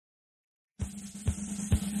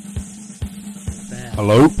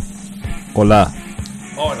Hello? Hola.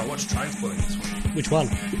 Oh, and I watched Trainspotting this week. Which one?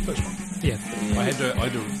 First one. Yeah. I had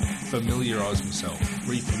to familiarise myself,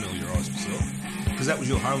 re-familiarise myself. Because that was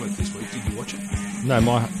your homework this week. Did you watch it? No,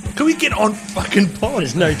 my... Can we get on fucking pod?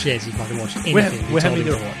 There's no chance you fucking watched anything. We're having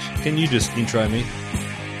to to watch. Can you just intro me?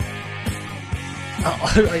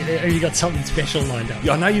 Oh, you got something special lined up?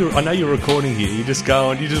 Yeah, I know you're recording here. You just go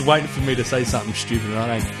and you're just waiting for me to say something stupid.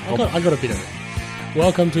 And I got a bit of it.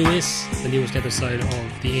 Welcome to this, the newest episode of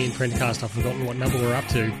the Ian Prentcast. I've forgotten what number we're up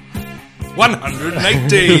to.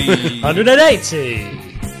 180! 180!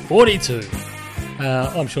 42.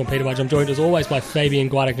 I'm Sean Peterbudge. I'm joined as always by Fabian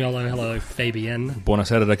Guadagnolo. Hello, Fabian.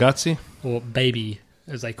 Buonasera ragazzi. Or Baby,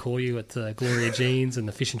 as they call you at Gloria Jeans and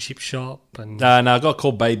the fish and chip shop. And No, I got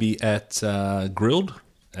called baby at Grilled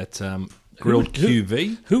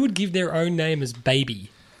QV. Who would give their own name as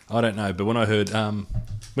Baby? I don't know, but when I heard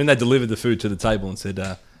when they delivered the food to the table and said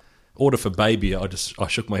order for baby, I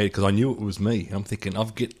shook my head because I knew it was me. I'm thinking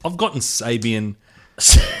I've gotten Sabian,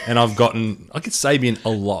 and I get Sabian a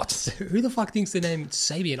lot. Who the fuck thinks the name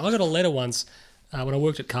Sabian? I got a letter once when I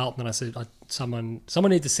worked at Carlton, and I said someone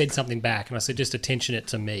needs to send something back, and I said just attention it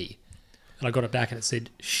to me, and I got it back and it said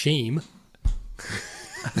Sheem.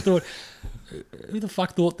 I thought, who the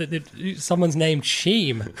fuck thought that someone's named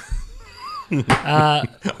Sheem? I'm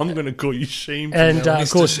going to call you Sheem. And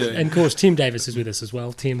of course, Tim Davis is with us as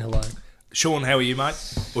well. Tim, hello. Sean, how are you, mate?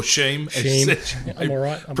 Or Sheem. Sheem. I'm all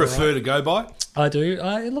right. Prefer to go by? I do.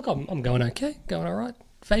 Look, I'm going okay. Going all right.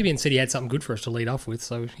 Fabian said he had something good for us to lead off with,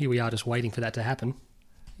 so here we are just waiting for that to happen.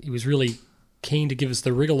 He was really keen to give us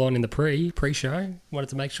the wriggle on in the pre-show. Wanted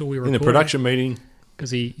to make sure we were in the production meeting.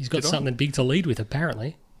 Because he's got something big to lead with,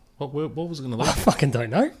 apparently. What was it going to lead? I fucking don't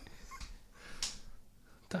know.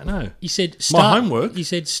 Don't know. You said my homework. You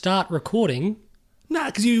said start recording. Nah,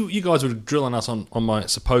 because you guys were drilling us on my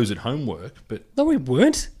supposed homework, but No, we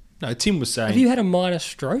weren't. no. Tim was saying. Have you had a minor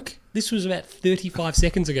stroke? This was about 35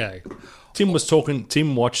 seconds ago. Tim was talking.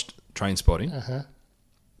 Tim watched Trainspotting,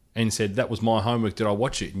 and said that was my homework. Did I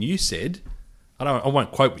watch it? And you said, I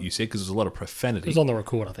won't quote what you said because there's a lot of profanity. It was on the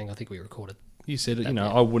record. I think we recorded. You said,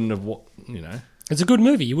 I wouldn't have. It's a good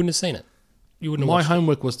movie. You wouldn't have seen it. You wouldn't have My watched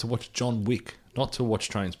homework was to watch John Wick, not to watch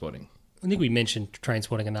Trainspotting. I think we mentioned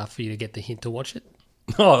Trainspotting enough for you to get the hint to watch it.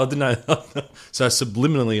 Oh, I didn't know. So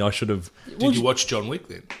subliminally, I should have. Did you watch John Wick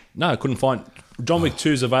then? No, I couldn't find. John Wick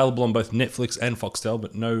 2 is available on both Netflix and Foxtel,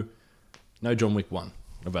 but no John Wick 1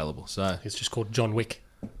 available. So It's just called John Wick.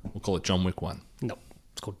 we'll call it John Wick 1. No,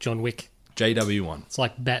 it's called John Wick. JW1. It's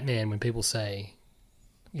like Batman when people say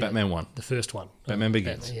Batman 1. the first one. Batman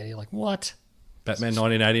Begins. Yeah, you're like, what? Batman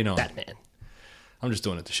 1989. Batman. I'm just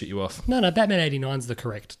doing it to shit you off. No, Batman 89 is the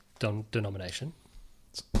correct denomination.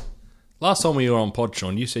 Last time we were on Pod,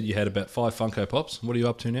 Sean, you said you had about 5 Funko Pops. What are you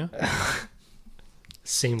up to now?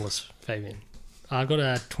 Seamless, Fabian. I got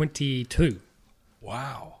a 22.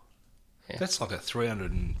 Wow. Yeah. That's like a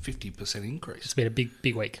 350% increase. It's been a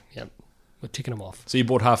big week. Yep. We're ticking them off. So you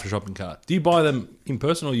bought half a shopping cart. Do you buy them in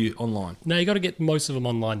person or you online? No, you got to get most of them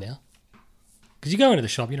online now. Because you go into the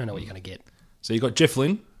shop, you don't know what you're going to get. So you got Jeff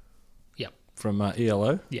Lynne Yep. from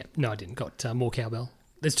ELO. Yeah. No, I didn't. Got more cowbell.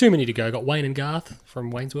 There's too many to go. Got Wayne and Garth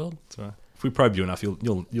from Wayne's World. So if we probe you enough,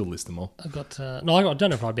 you'll list them all. I got I don't know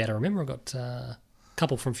if I'd be able to remember. I got a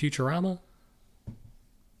couple from Futurama.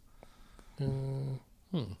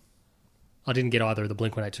 I didn't get either of the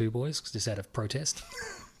Blink-182 boys because just out of protest.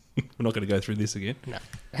 We're not going to go through this again. No.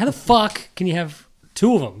 How the fuck can you have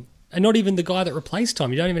two of them and not even the guy that replaced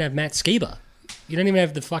Tom? You don't even have Matt Skiba. You don't even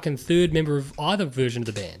have the fucking third member of either version of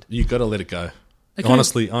the band. You've got to let it go.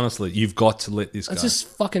 Honestly, you've got to let this go. It's just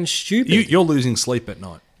fucking stupid. You're losing sleep at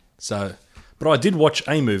night. So, but I did watch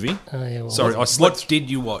a movie. Oh, yeah, well, Sorry, What did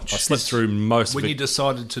you watch? I slept through most of when it. you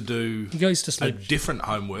decided to do He goes to a sleep. different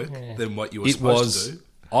homework than what you were It supposed to was. do.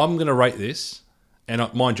 I'm going to rate this,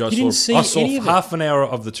 and mind you, didn't see I saw any of it. half an hour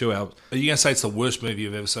of the 2 hours Are you going to say it's the worst movie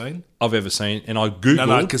you've ever seen? I've ever seen, and I googled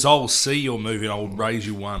No, because I will see your movie and I will raise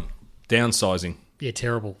you one. downsizing. Yeah,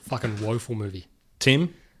 terrible. Fucking woeful movie.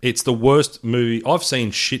 Tim, it's the worst movie. I've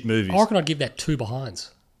seen shit movies. I reckon I'd give that 2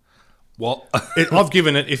 behinds. What? I've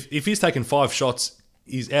given it. If he's taken 5 shots,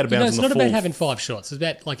 he's out of bounds It's on the not fourth. about having 5 shots. It's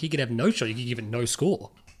about, like, he could have no shot. You could give it no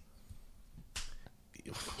score.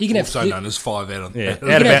 He can Also have... known as 5 out on Yeah, can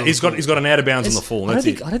have- he's got an out of bounds on the full. I That's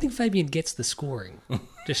don't it. think, I don't think Fabian gets the scoring. We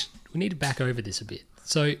need to back over this a bit.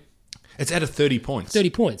 So, It's out of 30 points. 30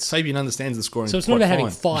 points. Fabian understands the scoring. So it's not quite about having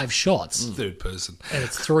fine. 5 shots. third person. And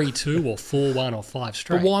it's 3-2 or 4-1 or 5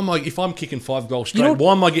 straight. But why am I? If I'm kicking 5 goals straight, You know-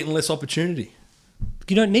 why am I getting less opportunity?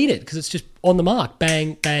 You don't need it because it's just on the mark.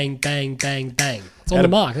 Bang, bang, bang, bang, bang. It's on the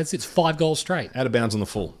mark. It's 5 goals straight. Out of bounds on the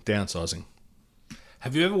full. Downsizing.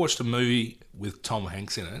 Have you ever watched a movie with Tom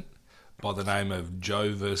Hanks in it by the name of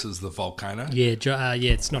Joe versus the Volcano? Yeah,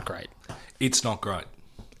 it's not great. It's not great.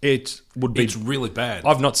 It would be. It's really bad.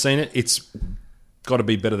 I've not seen it. It's got to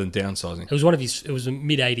be better than Downsizing. It was one of his. It was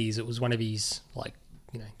mid '80s. It was one of his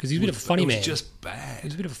because he was a bit of a funny man. It was just bad. He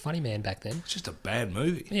was a bit of a funny man back then. It's just a bad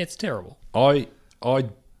movie. Yeah, it's terrible. I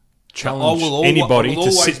challenge anybody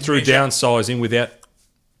to sit through Downsizing without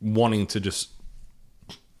wanting to just.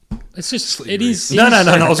 It's just No.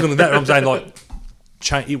 I was going to that. I'm saying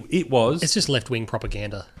it was. It's just left wing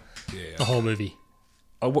propaganda. Yeah. The whole movie.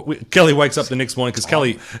 Kelly wakes up the next morning because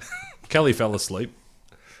Kelly fell asleep,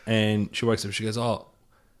 and she wakes up. And she goes, "Oh,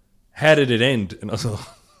 how did it end?" And I was like,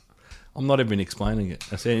 "I'm not even explaining it."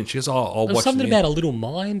 I said, and she goes, "Oh, I'll There was watch something the about end." a little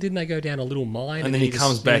mine. Didn't they go down a little mine? And then he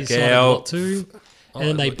comes back decided out. not to.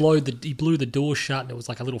 And then he blew the door shut, and it was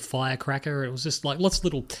like a little firecracker. It was just like lots of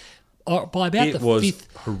little. By about It the was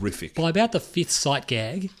fifth, horrific. by about the fifth sight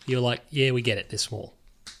gag, you're like, yeah, we get it. They're small.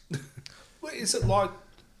 Well, is it like...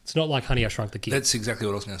 It's not like Honey, I Shrunk the Kids. That's exactly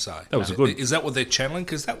what I was going to say. That was good. Is that what they're channeling?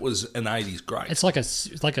 Because that was an 80s great. It's like a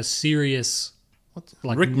serious,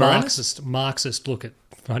 like Rick Moranis? Marxist look at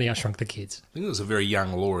Honey, I Shrunk the Kids. I think there was a very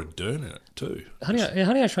young Laura Dern in it too. Honey,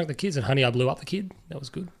 I Shrunk the Kids and Honey, I Blew Up the Kid. That was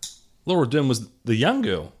good. Laura Dern was the young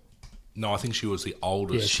girl. No, I think she was the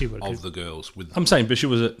oldest of the girls. I'm saying, but she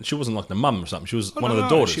wasn't like the mum or something. She was one of the No,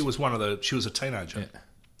 daughters. she was a teenager.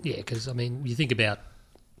 Yeah, because I mean, you think about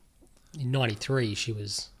in '93, she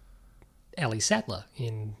was Ali Sattler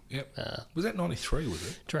in Was that 93, was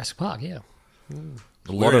it? Jurassic Park. Yeah,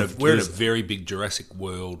 We're in a very big Jurassic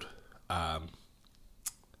World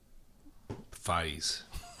phase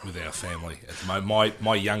with our family at the moment.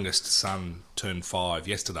 My youngest son turned 5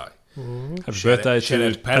 yesterday. Happy birthday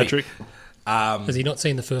to Patrick. has he not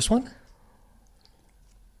seen the first one?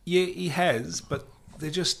 Yeah, he has, but they're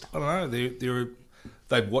just, I don't know,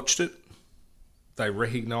 they've watched it, they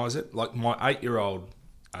recognise it. Like my 8-year-old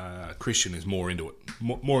Christian is more into it,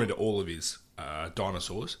 more into all of his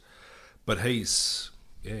dinosaurs, but he's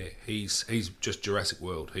just Jurassic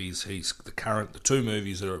World. He's the 2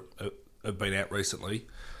 movies that have been out recently.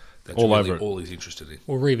 That's all really over it. all he's interested in.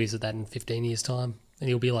 We'll revisit that in 15 years' time, and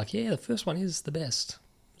he'll be like, "Yeah, the first one is the best.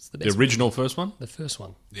 It's the best. The original first one? The first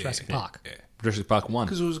one, Jurassic Park. Yeah, Jurassic Park 1.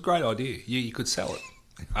 because it was a great idea. Yeah, you could sell it.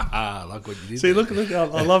 Like what you did. See, there. look,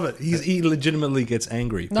 I love it. He legitimately gets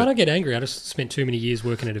angry. No, I don't get angry. I just spent too many years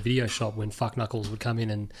working at a video shop when Fuck Knuckles would come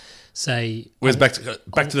in and say, Where's Back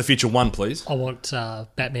to the Future 1, please? I want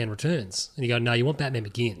Batman Returns. And you go, no, you want Batman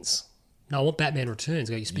Begins. No, I want Batman Returns.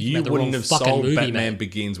 I go, you're speaking You about the wrong wouldn't have fucking sold movie, Batman man.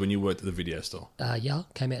 Begins when you worked at the video store. Yeah,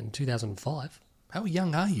 came out in 2005. How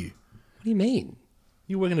young are you? What do you mean?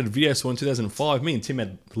 You were working at a video store in 2005. Me and Tim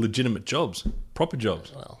had legitimate jobs, proper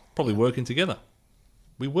jobs. Well, probably working together.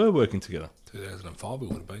 We were working together. 2005 we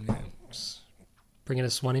would have been, yeah. bringing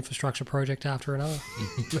us one infrastructure project after another.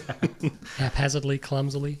 Haphazardly,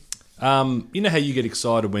 clumsily. You know how you get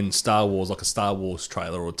excited when Star Wars, like a Star Wars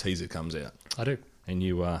trailer or teaser comes out? I do. And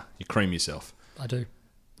you cream yourself. I do.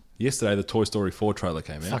 Yesterday, the Toy Story 4 trailer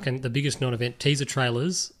came out. Fucking the biggest non-event. Teaser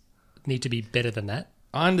trailers need to be better than that.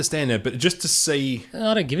 I understand that, but just to see...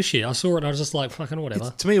 I don't give a shit. I saw it and I was just like, fucking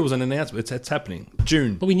whatever. To me, it was an announcement. It's happening.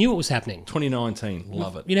 June But we knew it was happening. 2019.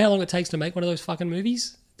 Love it. You know how long it takes to make one of those fucking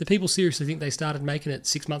movies? Do people seriously think they started making it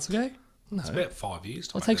 6 months ago? It's about 5 years.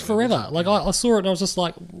 It takes forever. Like, I saw it and I was just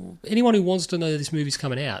like, anyone who wants to know this movie's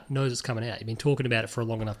coming out knows it's coming out. You've been talking about it for a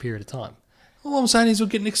long enough period of time. All I'm saying is we're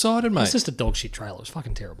getting excited, mate. It's just a dog shit trailer. It was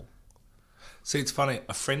fucking terrible. See, it's funny.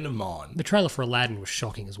 A friend of mine... The trailer for Aladdin was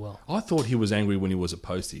shocking as well. I thought he was angry when he was a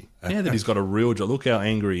postie. Now that he's got a real job, look how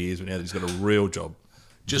angry he is now that he's got a real job.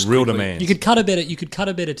 Just real quickly, demands. You could cut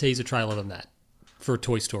a better teaser trailer than that for a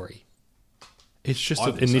Toy Story. It's just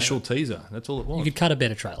an initial teaser. That's all it was. You could cut a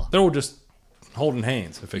better trailer. They're all just holding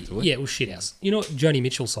hands, effectively. Yeah, it was shithouse. You know what Joni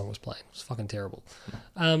Mitchell's song was playing? It was fucking terrible.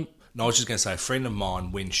 No, I was just going to say, a friend of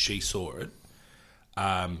mine, when she saw it,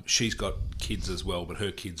 she's got kids as well, but her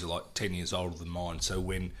kids are like 10 years older than mine. So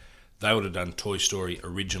when they would have done Toy Story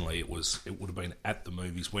originally, it would have been at the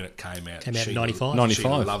movies when it came out. Came out in 95? 95. She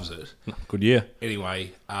loves it. Good year.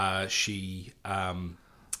 Anyway, she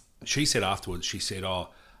said afterwards, she said,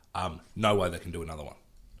 no way they can do another one.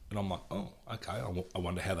 And I'm like, oh, okay, I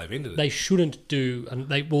wonder how they've ended it. They shouldn't do...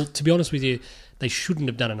 Well, to be honest with you, they shouldn't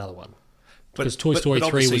have done another one. Because Toy Story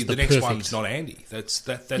 3 was the next perfect... one's not Andy. That's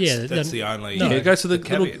the only... No, they go to the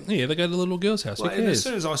caveat. they go to the little girl's house. Well, Who and cares? as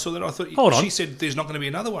soon as I saw that, I thought... Hold on. She said there's not going to be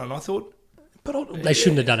another one, and I thought... They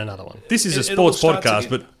shouldn't have done another one. This is a It all sports starts podcast,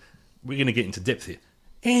 again. but we're going to get into depth here.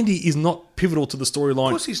 Andy is not pivotal to the storyline.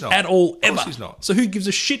 Of course he's not. At all, Of course ever. he's not. So who gives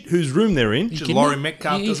a shit whose room they're in? Just Laurie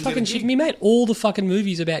Metcalf He's doesn't fucking get a gig. shitting me, mate. All the fucking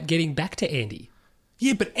movies about getting back to Andy.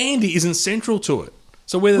 Yeah, but Andy isn't central to it.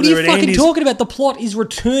 So whether What are they're you at fucking Andy's... talking about? The plot is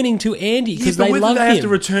returning to Andy Yeah, because but they whether love they him. have to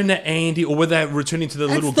return to Andy or whether they're returning to the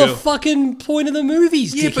That's little the girl. fucking point of the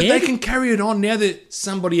movies, Yeah, dickhead. but they can carry it on now that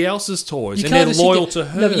somebody else's toys You and can't they're just sit loyal there- to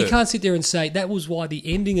her. No, but you can't sit there and say that was why the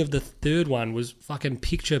ending of the third one was fucking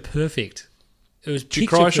picture perfect. It was you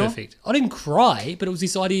picture cry, Sean? perfect. I didn't cry, but it was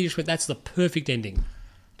this idea just went, that's the perfect ending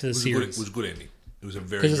to the It series. was a good ending. It was a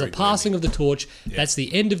very, Because very there's a good passing ending. of the torch. That's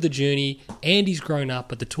the end of the journey. Andy's grown up,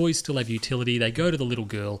 but the toys still have utility. They go to the little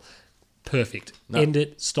girl. Perfect. End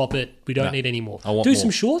it. Stop it. We don't need any more. I want do more.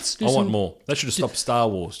 some shorts. I want more. They should have stopped Star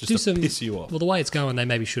Wars Do just to some. piss you off. Well, the way it's going, they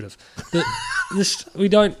maybe should have. But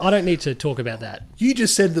I don't need to talk about that. You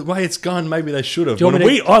just said the way it's gone, maybe they should have. Do you want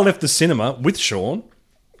When me to- I left the cinema with Sean,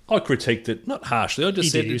 I critiqued it, not harshly. I just He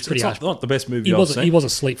said did, he was it's pretty not, harsh. not the best movie He I've was seen. he was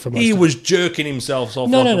asleep for most He of was jerking himself off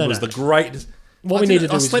No, like no, it no, was no. the greatest. What we need to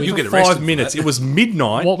do I is slept we- for You'll get arrested 5 for minutes. that. It was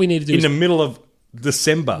midnight. What we need to do in is- the middle of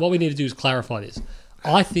December. What we need to do is clarify this.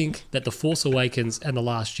 I think that The Force Awakens and The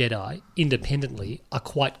Last Jedi, independently, are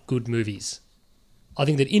quite good movies. I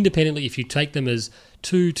think that independently, if you take them as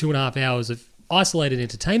 2.5 hours of isolated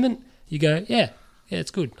entertainment, you go, yeah, it's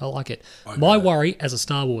good. I like it. My worry as a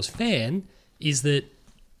Star Wars fan is that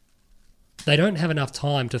they don't have enough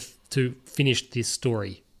time to finish this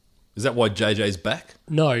story. Is that why JJ's back?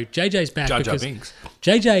 No, JJ's back Jar Jar because Binks.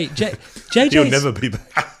 JJ's He'll never be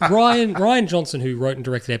back. Ryan Johnson, who wrote and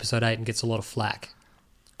directed Episode 8 and gets a lot of flack,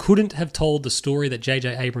 couldn't have told the story that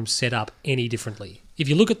J.J. Abrams set up any differently. If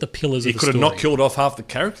you look at the pillars He of the could have story... not killed off half the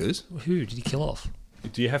characters. Who did he kill off?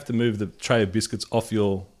 Do you have to move the tray of biscuits off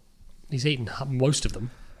your... He's eaten most of them.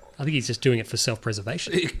 I think he's just doing it for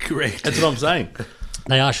self-preservation. Correct. That's what I'm saying. Are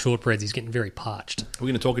They are shortbreads. He's getting very parched. we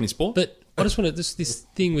going to talk any sport? But I just want to... This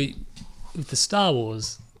thing with the Star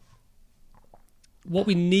Wars... What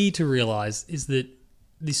we need to realise is that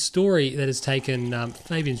this story that has taken...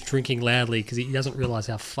 Fabian's drinking loudly because he doesn't realise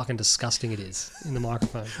how fucking disgusting it is in the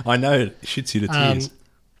microphone. I know it shits you to tears.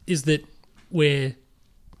 Is that we're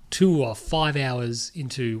 2 or 5 hours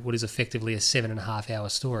into what is effectively a 7.5 hour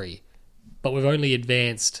story, but we've only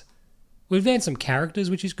advanced some characters,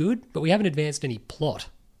 which is good, but we haven't advanced any plot.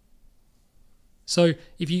 So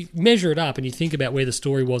if you measure it up and you think about where the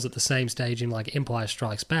story was at the same stage in like Empire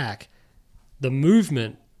Strikes Back, the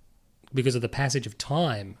movement, because of the passage of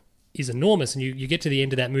time, is enormous, and you get to the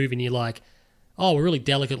end of that movie and you're like, oh, we're really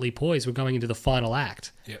delicately poised, we're going into the final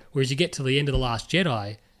act. Yep. Whereas you get to the end of The Last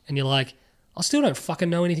Jedi and you're like, I still don't fucking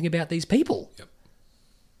know anything about these people. Yep.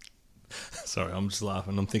 Sorry, I'm just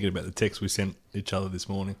laughing. I'm thinking about the text we sent each other this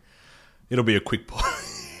morning. It'll be a quick pod.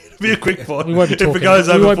 It'll be a quick pod. We won't be If talking- it goes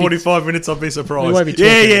we over won't be- 45 minutes, I'll be surprised. We won't be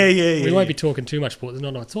yeah, talking, yeah. We won't be talking too much sport. There's not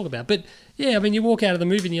enough to talk about. But yeah, I mean, you walk out of the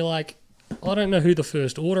movie and you're like, I don't know who the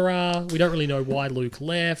First Order are. We don't really know why Luke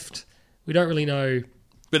left. We don't really know.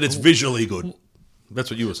 But it's visually good. That's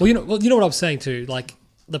what you were saying. Well, you know what I'm saying too. Like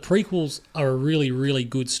the prequels are a really, really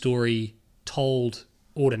good story told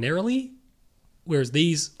ordinarily, whereas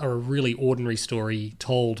these are a really ordinary story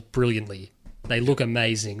told brilliantly. They look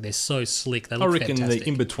amazing. They're so slick. They I look reckon fantastic. the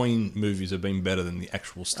in-between movies have been better than the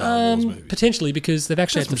actual Star Wars movies. Potentially because they've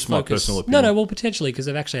actually That's had to just my focus. personal opinion. No, well, potentially because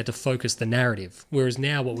they've actually had to focus the narrative. Whereas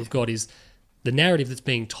now what we've got is the narrative that's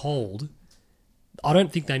being told. I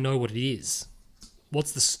don't think they know what it is.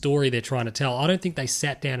 What's the story they're trying to tell? I don't think they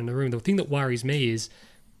sat down in the room. The thing that worries me is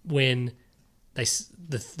when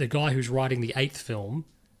the guy who's writing the 8th film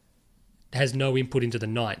has no input into the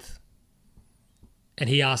 9th. And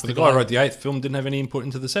he asked The guy who wrote the 8th film didn't have any input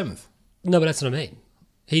into the 7th. No, but that's what I mean.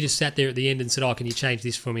 He just sat there at the end and said, oh, can you change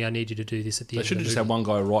this for me? I need you to do this at the They end should of have the just movie. had one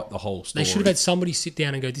guy write the whole story. They should have had somebody sit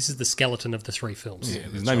down and go, this is the skeleton of the 3 films. Yeah,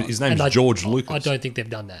 His that's right. name's And George Lucas. I don't think they've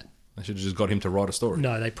done that. They should have just got him to write a story.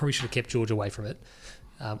 No, they probably should have kept George away from it.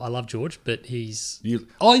 I love George, but he's... You-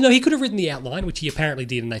 Oh, no, he could have written the outline, which he apparently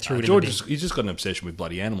did, and they threw it George, in the bin. he's just got an obsession with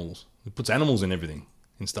bloody animals. He puts animals in everything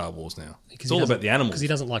in Star Wars now. Because It's he all doesn't- about the animals. Because he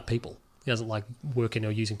doesn't like people. He doesn't like working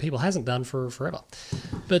or using people. Hasn't done for forever.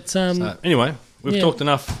 But Anyway, we've Yeah. talked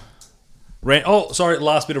enough.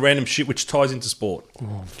 Last bit of random shit which ties into sport.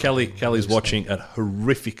 Kelly's watching a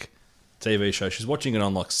horrific TV show. She's watching it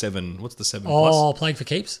on like 7. What's the 7 plus? oh, playing for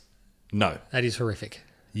keeps? No. That is horrific.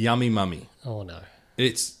 Yummy Mummy. Oh, no.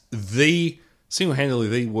 It's single-handedly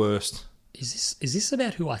the worst. Is this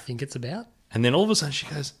about who I think it's about? And then all of a sudden she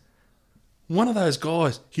goes, one of those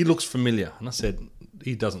guys, he looks familiar. And I said,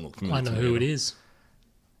 he doesn't look familiar. I know who it is.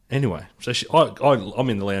 Anyway, so I'm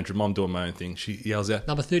in the lounge room. I'm doing my own thing. She yells out,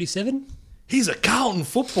 Number 37? he's a Carlton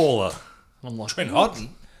footballer. I'm like, Trent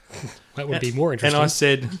Hodden. That would be more interesting. And I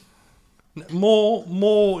said,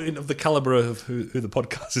 more of the calibre of who the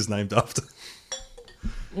podcast is named after.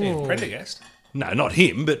 Yeah, Prendergast. No, not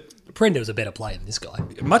him, but Prenda was a better player than this guy.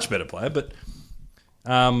 a much better player. But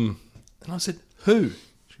and I said, who?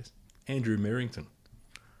 She goes, Andrew Merrington.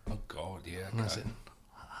 Oh, God, yeah. And I Okay. said,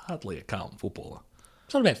 hardly a Carlton footballer.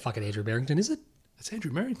 It's not about fucking Andrew Barrington, is it? It's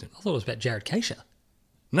Andrew Merrington. I thought it was about Jared Keisha.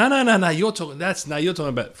 No. You're talking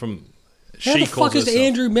about from. How the fuck has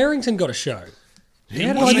Andrew Merrington got a show?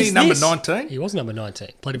 Wasn't he number 19? He was number 19.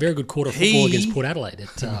 Played a very good quarter football against Port Adelaide at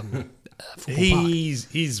Football Park.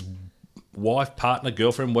 His wife, partner,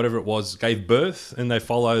 girlfriend, whatever it was, gave birth, and they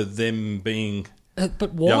follow them being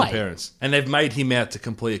But why? young parents, and they've made him out to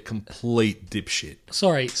complete dipshit.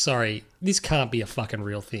 Sorry. This can't be a fucking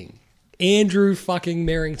real thing. Andrew fucking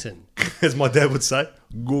Merrington. As my dad would say,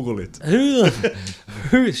 Google it.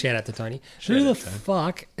 Who? Shout out to Tony. Who the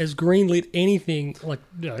fuck has greenlit anything like?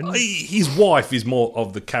 His wife is more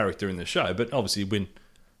of the character in the show, but obviously when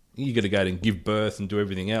you got to go and give birth and do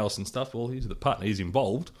everything else and stuff, well, he's the partner. He's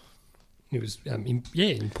involved. He was,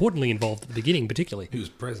 importantly involved at the beginning, particularly. He was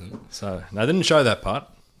present. So no, they didn't show that part.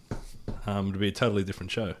 It'd be a totally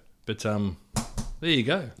different show. But there you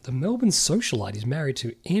go. The Melbourne socialite is married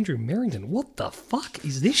to Andrew Merrington. What the fuck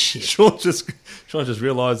is this shit? Sean just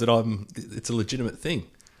realised that it's a legitimate thing.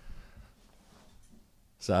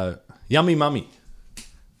 So yummy mummy.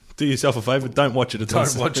 Do yourself a favour. Don't watch it. It's on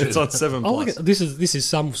 7+. Oh, this is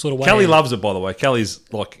some sort of way. Kelly loves it, by the way. Kelly's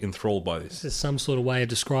like enthralled by this. This is some sort of way of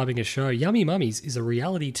describing a show. Yummy Mummies is a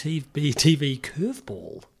reality TV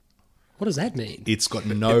curveball. What does that mean? It's got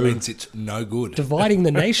It no. means it's no good. Dividing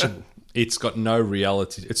the nation. It's got no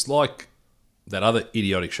reality. It's like that other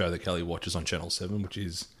idiotic show that Kelly watches on Channel 7, which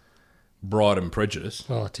is Bride and Prejudice.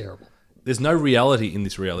 Oh, terrible. There's no reality in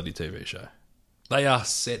this reality TV show. They are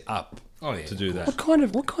set up to do that. What kind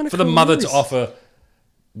of For the mother to careers? offer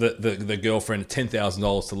the girlfriend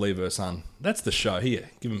 $10,000 to leave her son. That's the show. Here,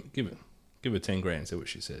 give her 10 grand. See what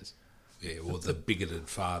she says. Yeah, or the bigoted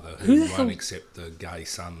father Who who the won't hell- accept the gay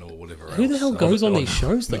son or whatever else. Who the hell goes on these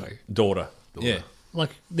shows though? Daughter. Yeah.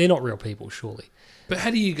 Like they're not real people, surely. But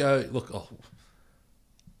how do you go, look,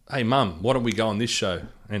 hey, mum, why don't we go on this show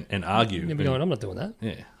and argue? You'll be going, I'm not doing that.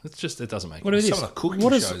 Yeah, it doesn't make What sense. is this? Some of the cooking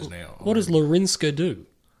What does- shows now. What does Lorinska do?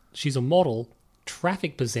 She's a model,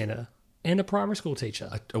 traffic presenter, and a primary school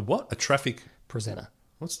teacher. A what? A traffic... Presenter.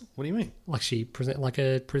 What do you mean? Like she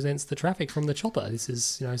presents the traffic from the chopper. This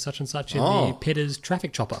is such and such in Oh. the Petter's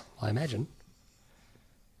traffic chopper, I imagine.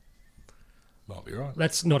 Might be right.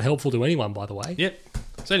 That's not helpful to anyone, by the way. Yep.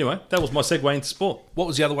 So anyway, that was my segue into sport. What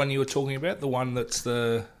was the other one you were talking about? The one that's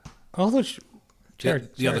the I thought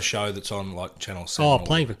the other show that's on like Channel 7. Oh, or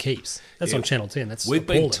Playing for Keeps. That's Yeah. on Channel 10. That's We've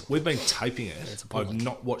been appalling. taping it. I've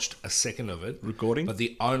not watched a second of it. Recording? But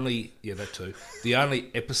the only the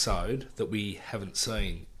only episode that we haven't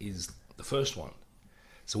seen is the first one.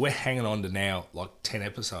 So we're hanging on to now like 10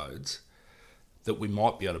 episodes that we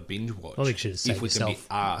might be able to binge watch. I think you should have saved if we can be yourself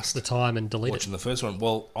asked the time and delete watching the first one.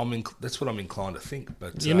 Well, that's what I'm inclined to think.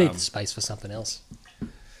 But it. You need the space for something else.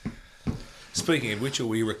 speaking of which, are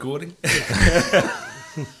we recording?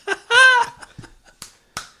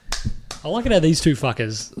 I like it how these two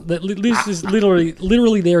fuckers. This is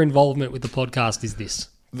literally their involvement with the podcast is this.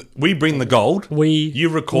 We bring the gold. You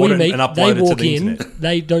record it meet, and upload they it to walk the in, internet.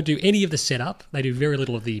 They don't do any of the setup. They do very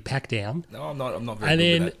little of the pack down. No, I'm not very And good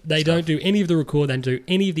then with that they stuff. don't do any of the record. They don't do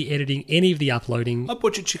any of the editing, any of the uploading. I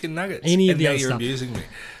bought you chicken nuggets. Any of and the now other you're stuff. abusing me.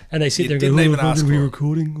 And they sit You there and go, didn't "Oh, even I'm ask going to be for it."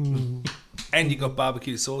 recording." And you got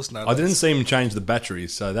barbecue sauce. No, I didn't see him change the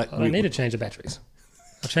batteries, so that I don't need to change the batteries.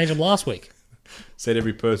 I changed them last week. said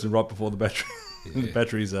every person right before the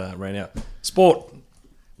batteries ran out. Sport.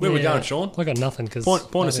 Where are we Yeah, going, Sean? I got nothing because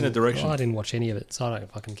Point us in a direction. I didn't watch any of it, so I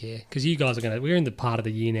don't fucking care. Because you guys are going to. We're in the part of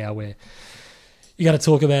the year now where you got to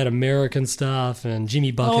talk about American stuff and Jimmy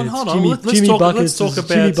Buckets. hold on. Jimmy, Let's Jimmy talk Buckets. about,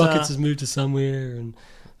 Jimmy Buckets has moved to somewhere, and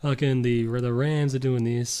fucking the Rams are doing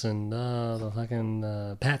this, and the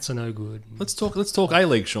fucking Pats are no good. Let's talk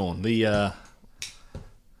A-League, Sean. Yeah,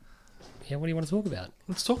 what do you want to talk about?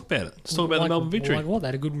 Let's talk about it. Let's talk about the Melbourne victory. Like what? They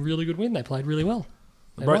had a really good win. They played really well.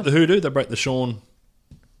 They broke the hoodoo. They broke the Sean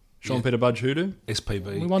Peter Budge hoodoo.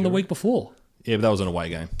 SPB. We won the week before. Yeah, but that was an away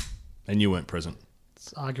game, and you weren't present.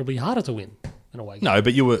 It's arguably harder to win than a away game. No,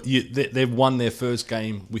 but they've won their first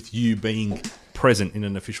game with you being present in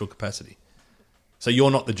an official capacity. So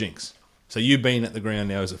you're not the jinx. So you being at the ground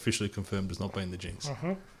now is officially confirmed as not being the jinx.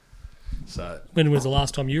 So When was the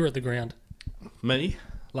last time you were at the ground? me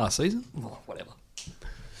last season. Oh, whatever.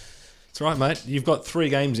 It's all right, mate. You've got 3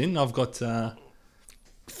 games in. I've got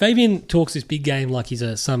Fabian talks this big game like he's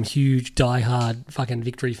some huge diehard fucking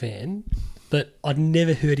Victory fan, but I'd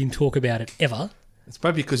never heard him talk about it ever. It's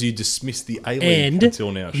probably because you dismissed the A-League And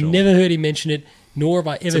until now, Sean. never heard him mention it, nor have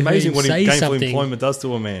I ever It's heard amazing him what say gainful something. employment does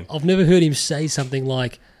to a man. I've never heard him say something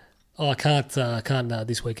like, "Oh, I can't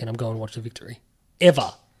this weekend. I'm going to watch the Victory."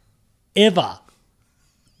 Ever.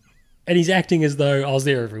 And he's acting as though I was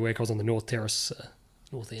there every week. I was on the North Terrace,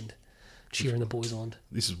 North End, cheering the boys on.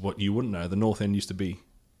 This is what you wouldn't know. The North End used to be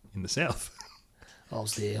in the South. I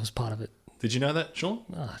was there. I was part of it. Did you know that, Sean?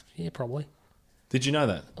 Yeah, probably. Did you know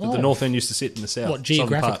that? That Oh. the North End used to sit in the South? What, southern part.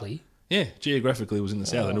 geographically? Yeah, geographically it was in the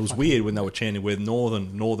South. And it was fuck. weird when they were chanting, we're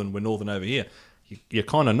northern, we're northern over here. You're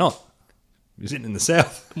kind of not. You're sitting in the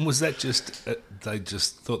South. Was that just they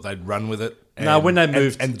just thought they'd run with it? No, when they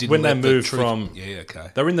moved, didn't when they let the moved truth- from, yeah, okay,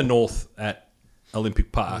 they were in the North at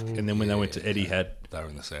Olympic Park, and then when they went to Etihad, they were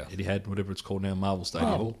in the south. Etihad, whatever it's called now, Marvel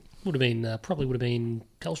Stadium. Oh, well, would have been probably would have been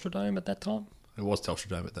Telstra Dome at that time. It was Telstra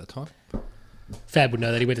Dome at that time. Fab would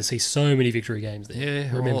know that he went to see so many Victory games there.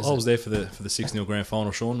 Yeah, remembers I was it. there for the 6-0 grand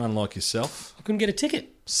final, Sean. Unlike yourself, I couldn't get a ticket.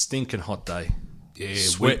 stinking hot day, Yeah,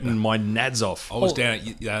 sweating my nads off. I was down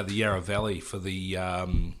at the Yarra Valley for the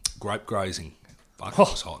grape grazing. Fuck, it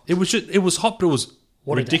was hot. It was hot, but it was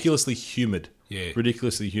What a ridiculously humid. Yeah.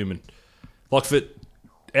 Ridiculously humid. Like for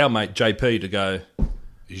our mate JP to go,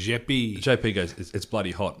 Jeppy. JP goes, it's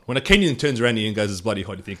bloody hot. When a Kenyan turns around to you and goes, it's bloody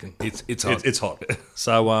hot, you're thinking, It's hot. It's hot.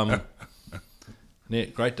 So, yeah,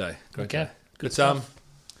 great day. Great Okay, day. good But, stuff.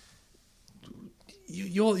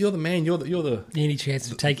 you're the man. You're the Any chance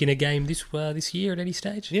to take in a game this year at any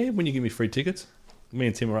stage? yeah. When you give me free tickets, me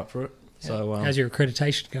and Tim are up for it. So How's your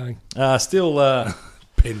accreditation going? still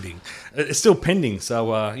pending. it's still pending. So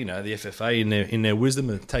the FFA in their wisdom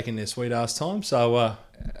are taking their sweet ass time. So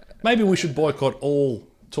maybe we should boycott all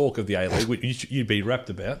talk of the A-League, which you'd be rapt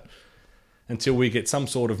about, until we get some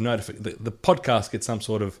sort of the podcast gets some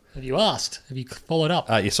sort of. Have you asked? Have you followed up?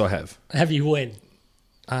 Yes, I have. Have you when?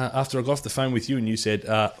 After I got off the phone with you and you said,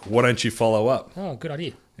 why don't you follow up? Oh, good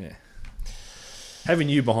idea. Yeah. Having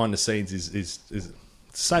you behind the scenes is the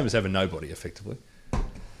same as having nobody, effectively.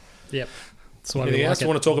 Yep. That's why Anything we else? like You it.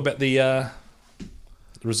 want to talk about the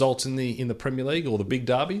results in the Premier League or the big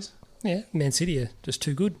derbies? Yeah, Man City are just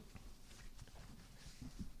too good.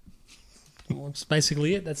 Well, that's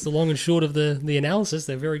basically it. That's the long and short of the analysis.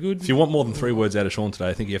 They're very good. If you want more than 3 words out of Sean today,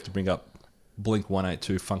 I think you have to bring up Blink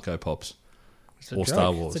 182 Funko Pops It's a or joke.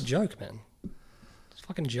 Star Wars. It's a joke, man. It's a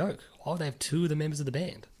fucking joke. Why would they have 2 of the members of the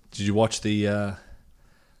band? Did you watch the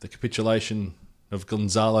capitulation of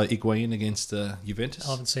Gonzalo Higuain against Juventus?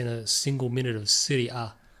 I haven't seen a single minute of Serie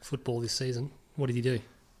A football this season. What did he do?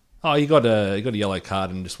 Oh, he got a yellow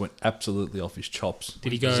card and just went absolutely off his chops.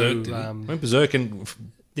 Did he go? berserk, did he? Went berserk and Did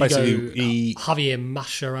basically he go Javier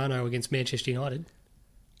Mascherano against Manchester United?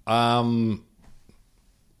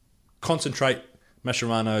 concentrate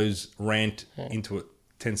Mascherano's rant into a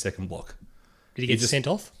 10-second block. Did he get sent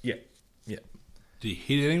off? Yeah, yeah. Did he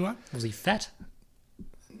hit anyone? Was he fat?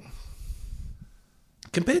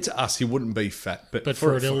 Compared to us, he wouldn't be fat, But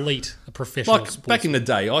for an elite, a professional like sports. back in the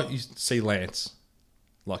day, I used to see Lance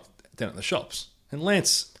like down at the shops, and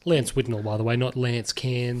Lance, Lance Whitnell, by the way, not Lance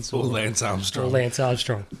Cairns Or Lance or Armstrong? Lance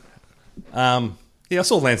Armstrong. yeah, I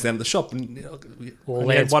saw Lance down at the shop, and, Or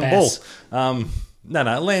and he had Lance one Bass. ball.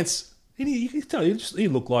 No, Lance, you can tell he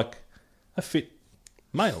looked like a fit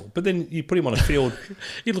male, but then you put him on a field.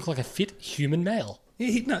 He looked like a fit human male.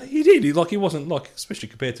 He did. He wasn't like, especially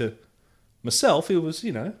compared to myself, he was,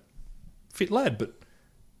 fit lad. But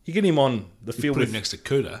you get him on the field Put with him next to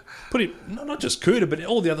Cuda. put him not just Cuda, but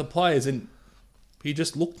all the other players, and he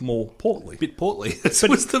just looked more portly. Bit portly. That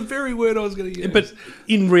was the very word I was going to use. But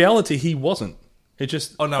in reality, he wasn't. It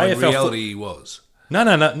just oh no, in AFL reality he was. No,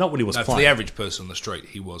 not when he was No, for playing. the average person on the street,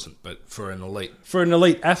 he wasn't. But for an elite, For an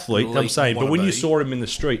elite athlete, Elite I'm saying. But when you wannabe. saw him in the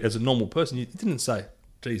street as a normal person, you didn't say,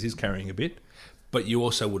 "Geez, he's carrying a bit." but you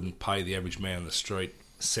also wouldn't pay the average man on the street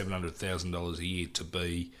 $700,000 a year to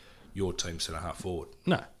be your team centre half forward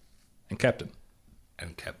No, and captain.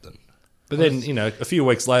 and captain. But then, a few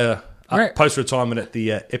weeks later, Right. post-retirement at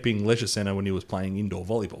the Epping Leisure Centre when he was playing indoor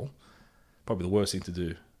volleyball, probably the worst thing to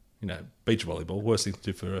do, beach volleyball, worst thing to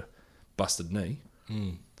do for a busted knee.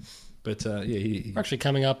 But, he We're actually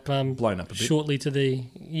coming up, blown up a bit. shortly to the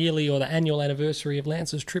yearly or the annual anniversary of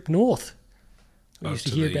Lance's trip north. We Oh, used to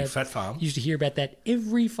to hear the about fat farm? Used to hear about that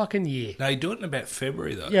every fucking year. No, he'd do it in about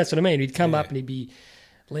February, though. Yeah, that's what I mean. He'd come up and he'd be,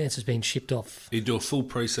 Lance has been shipped off. He'd do a full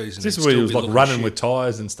pre-season. this is he'd where he still was be like looking running shit. with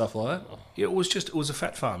tyres and stuff like that. Yeah, it was a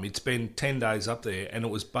fat farm. He'd spend 10 days up there, and it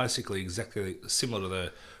was basically exactly similar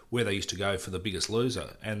to where they used to go for the Biggest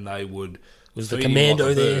Loser, and they would Was the feed him commando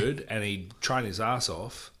like a there? bird, and he'd train his ass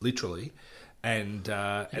off, literally, and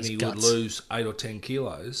he guts. would lose 8 or 10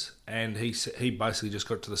 kilos. And he basically just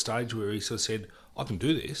got to the stage where he sort of said, I can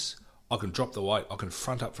do this. I can drop the weight. I can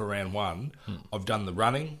front up for round 1. I've done the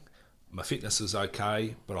running. My fitness is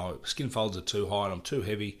okay, but my skin folds are too high and I'm too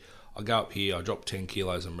heavy. I go up here, I drop 10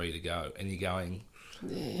 kilos, I'm ready to go. And you're going,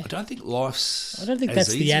 I don't think life's. I don't think as that's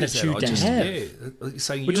the easy as that. attitude I to just, have. Yeah, like you're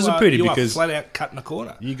saying, Which you is a are- pity you are because- flat out cut in a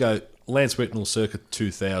corner. You go, Lance Whitnell circa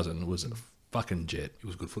 2000 was a fucking jet. He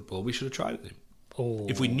was a good footballer. We should have traded him. Oh.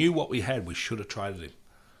 If we knew what we had, we should have traded him.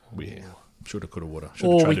 Yeah. Shoulda, coulda, woulda. Should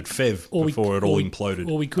Or have we- traded Fev or we- before it or all we- imploded.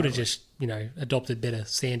 Or we could have just, adopted better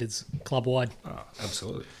standards club-wide. Oh,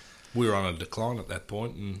 absolutely. We were on a decline at that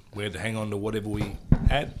point, and we had to hang on to whatever we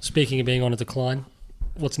had. Speaking of being on a decline,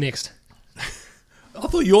 what's next? I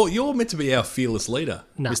thought you're meant to be our fearless leader,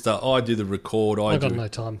 No. Mister. I do the record. I I got do. no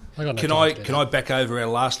time. I got no Can time I to do can that. I back over our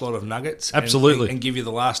last lot of nuggets? Absolutely. And give you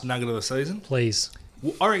the last nugget of the season? Please.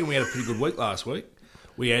 Well, I reckon we had a pretty good week last week.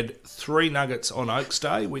 We had 3 nuggets on Oaks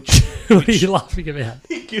Day, which What are you laughing about?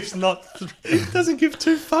 He doesn't give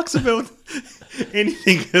 2 fucks about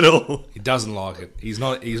anything at all. he doesn't like it. He's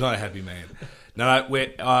not a happy man. No, we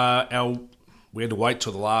had to wait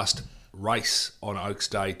till the last race on Oaks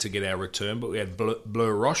Day to get our return, but we had Bleu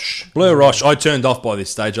Roche. Bleu Roche, I turned off by this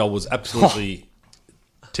stage. I was absolutely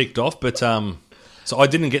ticked off, but so I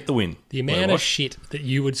didn't get the win. The Bleu amount of Roche. shit that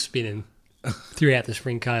you would spin in throughout the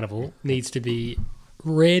spring carnival needs to be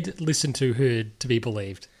read, listened to, heard to be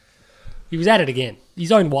believed. He was at it again.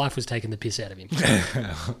 His own wife was taking the piss out of him.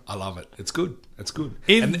 I love it. It's good. It's good.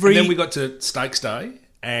 Every- And then we got to Stakes Day,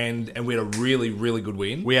 and we had a really, really good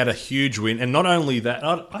win. We had a huge win, and not only that,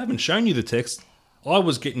 I haven't shown you the text. I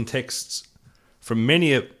was getting texts from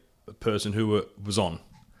many a person who was on,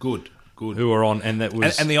 Good. who were on, and that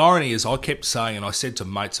was And the irony is, I kept saying, and I said to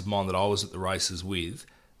mates of mine that I was at the races with,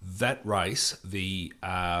 that race, the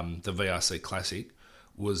VRC Classic,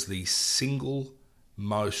 was the single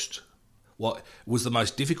most. Well, it was the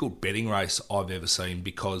most difficult betting race I've ever seen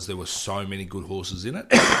because there were so many good horses in it.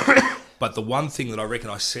 But the one thing that I reckon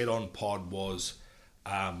I said on pod was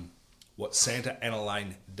what Santa Ana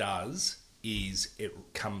Lane does is it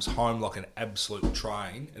comes home like an absolute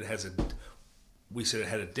train. We said it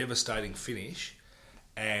had a devastating finish,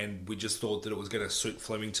 and we just thought that it was going to suit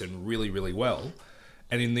Flemington really, really well.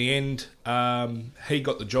 And in the end, he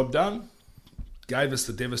got the job done, gave us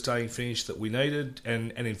the devastating finish that we needed,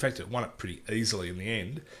 and in fact, it won it pretty easily in the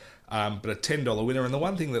end. But a $10 winner. And the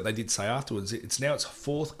one thing that they did say afterwards, it's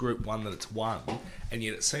 4th Group 1 that it's won, and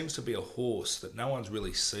yet it seems to be a horse that no one's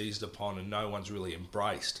really seized upon and no one's really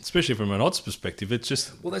embraced. especially from an odds perspective, it's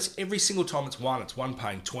just Well, that's every single time it's won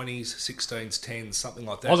paying 20s, 16s, 10s, something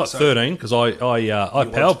like that. I got So 13 because I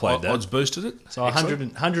power played that, Odds boosted it. so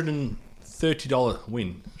Excellent. $130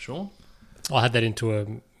 win. Sure. I had that into a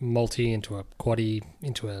multi, into a quaddy,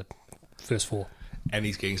 into a first 4. And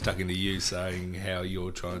he's getting stuck into you saying how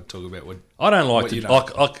you're trying to talk about what. I don't like What to. you know.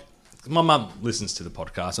 My mum listens to the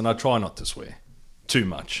podcast, and I try not to swear too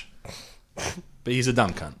much. But he's a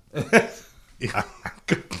dumb cunt.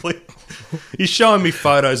 Complete. He's showing me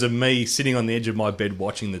photos of me sitting on the edge of my bed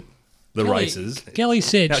watching the races. Kelly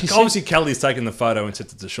said, Now, obviously, Kelly's taken the photo and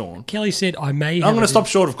sent it to Sean. Kelly said, I may have I'm going to a- stop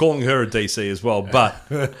short of calling her a DC as well, but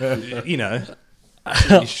you know,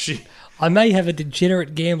 she, I may have a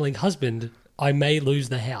degenerate gambling husband. I may lose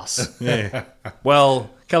the house. yeah.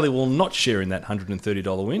 Well, Kelly will not share in that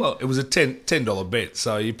 $130 win. Well, it was a $10 bet,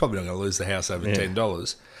 so you're probably not going to lose the house over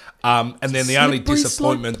 $10. And then the only Slippery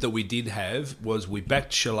disappointment that we did have was we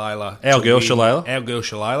backed Shalala. Our to girl win- Shalala. Our girl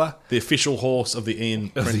Shalala. The official horse of the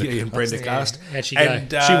Ian Of the Brenda. Ian Brenda cast. how'd she go?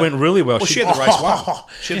 She went really well. Well, She- she had the race won.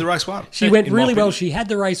 She had the race won. She went in my really well. opinion. She had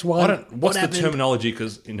the race won. What's What the happened? terminology?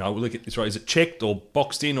 Because look at this right. Is it checked or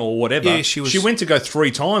boxed in or whatever? Yeah, she was- She went to go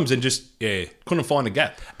 3 times and just Yeah. couldn't find a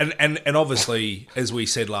gap. And obviously, as we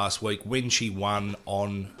said last week, when she won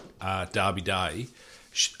on Derby Day,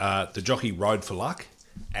 the jockey rode for luck,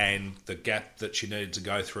 and the gap that she needed to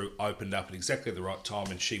go through opened up at exactly the right time,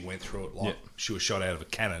 and she went through it like she was shot out of a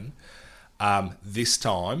cannon. This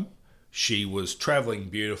time, she was travelling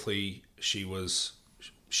beautifully. If she wasn't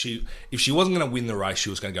going to win the race, she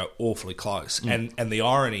was going to go awfully close. And the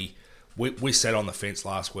irony, we sat on the fence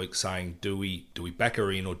last week saying, do we back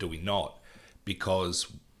her in or do we not? Because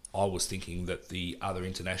I was thinking that the other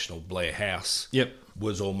international, Blair House, Yep.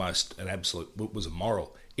 was almost an absolute, was a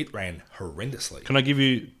moral. It ran horrendously. Can I give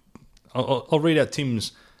you? I'll read out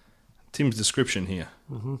Tim's description here.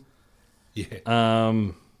 Yeah.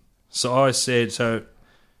 So I said,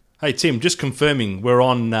 hey Tim, just confirming we're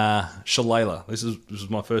on Shalala. This was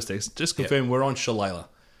my first text. Just confirming we're on Shalala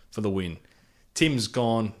for the win. Tim's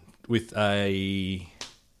gone with a...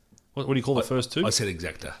 What do you call the first two? I said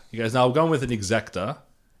exacta. He goes, no, I'm going with an exacta,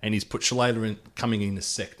 and he's put Shalala in, coming in the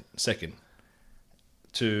second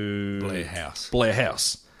to... Blair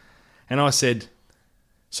House. And I said,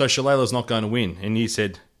 so Shalala's not going to win. And he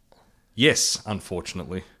said, yes,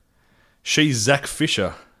 unfortunately. She's Zach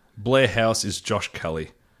Fisher. Blair House is Josh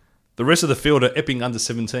Cully. The rest of the field are Epping under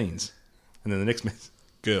 17s. And then the next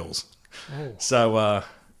girls. Oh. So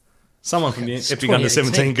someone from the Epping under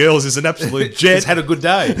 17 girls is an absolute jet. Has had a good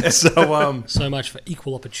day. So much for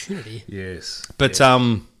equal opportunity. Yes. But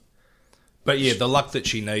But yeah, the luck that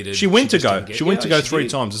she needed. she went to go. She She went to go she 3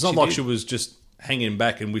 did. times. It's not She like did. she was just hanging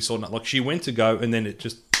back and we saw nothing. Like she went to go and then it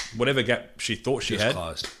just, whatever gap she thought she Just had.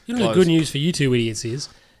 closed. You know the Closed. good news for you two idiots is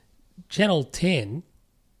Channel 10,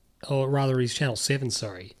 or rather is Channel 7,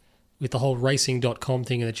 sorry, with the whole racing.com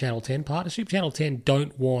thing and the Channel 10 partnership, Channel 10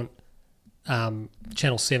 don't want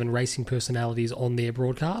Channel 7 racing personalities on their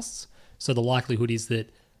broadcasts. So the likelihood is that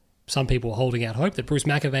some people are holding out hope that Bruce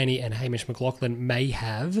McAvaney and Hamish McLaughlin may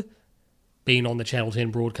have been on the Channel 10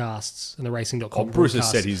 broadcasts and the racing.com Bruce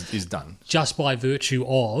has broadcasts said he's done. just by virtue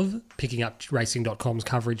of picking up racing.com's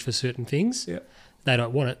coverage for certain things. Yeah. They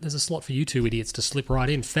don't want it. There's a slot for you two idiots to slip right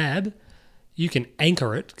in. Fab, you can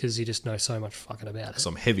anchor it because you just know so much fucking about it.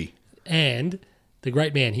 Some heavy. And the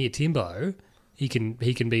great man here, Timbo, he can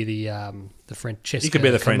be the Francesca. He could be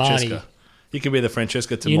the Kamani. Francesca. He could be the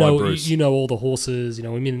Francesca to You my know, Bruce. you know all the horses. You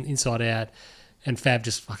know him inside out. And Fab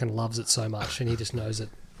just fucking loves it so much, and he just knows it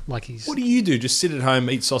like he's. What do you do? Just sit at home,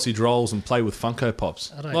 eat sausage rolls, and play with Funko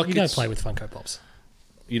Pops? I don't. Like You don't it's- play with Funko Pops.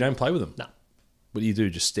 You don't play with them? No. What do you do?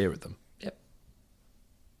 Just stare at them. Yep.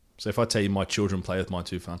 So if I tell you my children play with my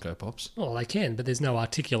 2 Funko Pops, Well, they can, but there's no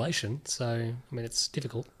articulation, so I mean it's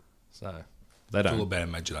difficult. so they It's all don't. about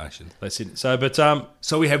imagination. They sit. So, but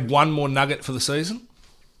So we have one more nugget for the season.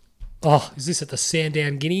 Oh, is this at the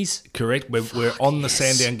Sandown Guineas? Correct. We're on the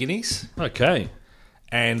Sandown Guineas, okay.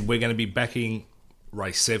 and we're going to be backing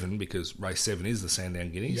race 7 because race 7 is the Sandown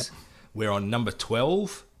Guineas. Yep. We're on number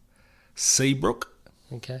 12, Seabrook,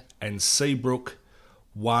 Okay. and Seabrook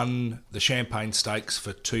won the Champagne Stakes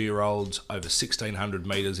for 2-year-olds over 1,600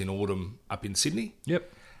 metres in autumn up in Sydney.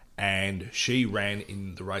 Yep. And she ran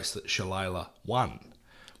in the race that Shalala won,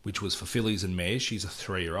 which was for fillies and mares. She's a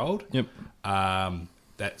 3-year-old. Yep.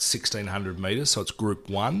 That's 1,600 metres, so it's Group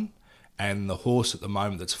 1. And the horse at the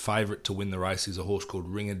moment that's favourite to win the race is a horse called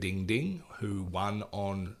Ring a Ding Ding, who won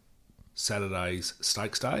on Saturday's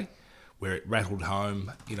Stakes Day, where it rattled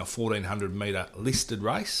home in a 1,400 metre listed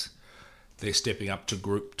race. They're stepping up to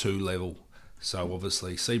Group 2 level. So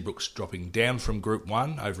obviously Seabrook's dropping down from Group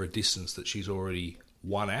 1 over a distance that she's already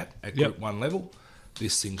won at Yep. Group 1 level.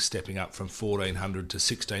 This thing's stepping up from 1,400 to What's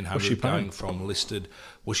she 1,600, paying? going from listed.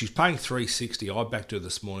 Well, she's paying $360. I backed her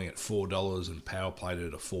this morning at $4 and power played her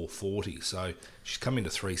at $440. So she's come into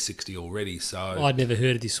 $360 already. So I'd never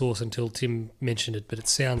heard of this horse until Tim mentioned it, but it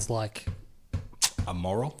sounds like a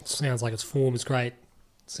moral. its form is great.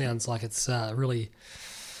 Sounds like it's really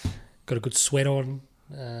got a good sweat on.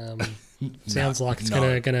 Sounds like it's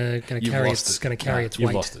no. gonna carry lost it. its You've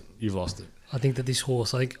weight. lost it. You've lost it. I think that this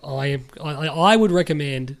horse. I think I would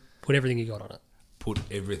recommend put everything you got on it. Put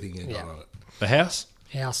everything you got Yeah. on it. The house.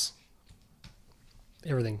 House,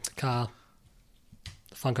 everything, the car,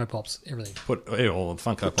 the Funko Pops, everything. Put all the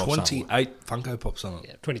Funko Pops. 28 Funko Pops on it.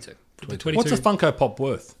 Yeah, 22. 22. What's a Funko Pop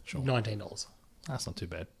worth? Sure. $19. That's not too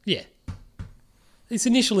bad. Yeah. This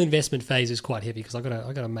initial investment phase is quite heavy because I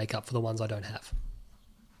got to make up for the ones I don't have.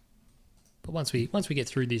 But once we get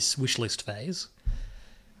through this wish list phase,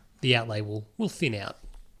 the outlay will thin out.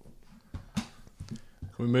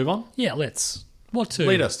 Can we move on? Yeah, let's. What to?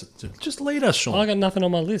 Lead us. Just lead us, Sean. I got nothing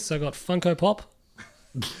on my list. I got Funko Pop,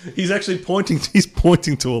 He's actually pointing. He's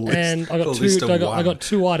pointing to a list. and I A got list two. of I one. got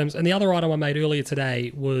 2 items, and the other item I made earlier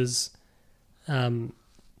today was, I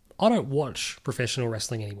don't watch professional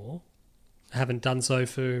wrestling anymore. I haven't done so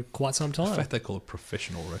for quite some In time. fact, they call it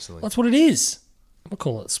professional wrestling. That's what it is. I'm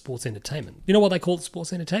calling it sports entertainment. You know what they call it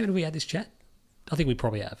sports entertainment? Have we had this chat? I think we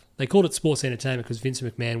probably have. They called it sports entertainment because Vince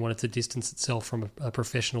McMahon wanted to distance itself from a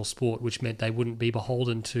professional sport, which meant they wouldn't be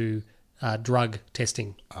beholden to drug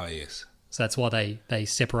testing. Oh, yes. So that's why they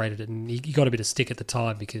separated it. And he got a bit of stick at the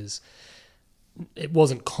time because it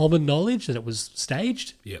wasn't common knowledge that it was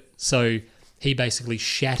staged. Yep. So he basically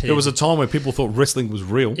shattered. There was a time where people thought wrestling was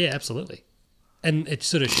real. Yeah, absolutely. And it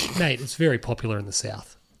sort of, mate, it's very popular in the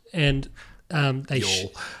South. And they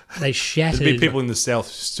There's shattered. been people in the South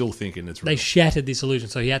still thinking it's real. They shattered this illusion.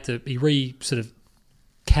 So he sort of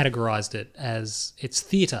categorized it as it's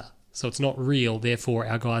theatre. So it's not real. Therefore,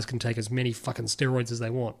 our guys can take as many fucking steroids as they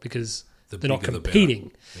want because The they're not bigger the better.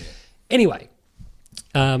 competing. Yeah. Anyway,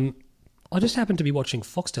 I just happened to be watching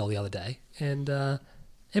Foxtel the other day, and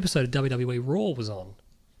episode of WWE Raw was on.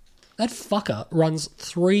 That fucker runs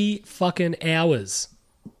 3 fucking hours.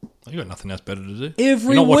 You got nothing else better to do.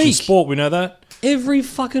 Every You're not watching week. sport, we know that. Every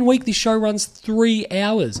fucking week this show runs 3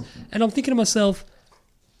 hours. And I'm thinking to myself,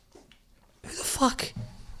 who the fuck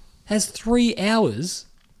has 3 hours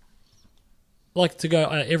like to go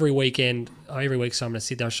every weekend, every week so I'm going to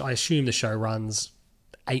sit there. I assume the show runs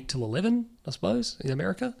 8 till 11, I suppose, in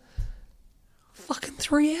America. Fucking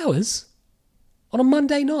 3 hours on a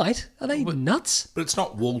Monday night? Are they nuts? But it's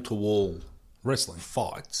not wall-to-wall Wrestling.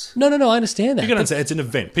 fights. No, I understand that. You can understand it's an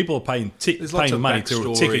event. People are paying There's lots paying of money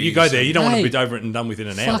to a ticket. You backstories go there, you don't want Hey, to be over it and done within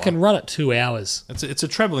an hour. Fucking run it 2 hours. It's a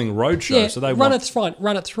travelling road show, Yeah, so they run want... it fine.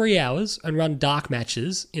 Run it 3 hours and run dark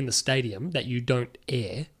matches in the stadium that you don't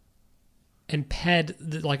air, and pad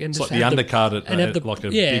and It's just like the have undercard and have at like a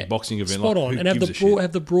big boxing event. Spot like, on, who and have gives a shit?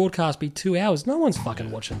 have the broadcast be 2 hours. No one's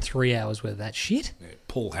fucking watching 3 hours worth of that shit. Yeah,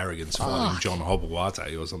 Paul Harrigan's fighting John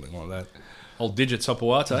Hobuate or something like that. Old Digits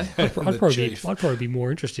Hopuate. I'd The probably be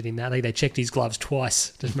more interested in that. I think they checked his gloves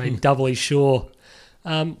twice, just made doubly sure.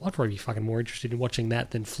 I'd probably be fucking more interested in watching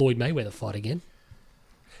that than Floyd Mayweather fight again.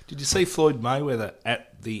 Did you see Floyd Mayweather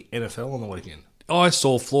at the NFL on the weekend? I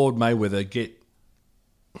saw Floyd Mayweather get...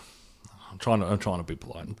 I'm trying to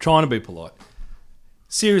be polite.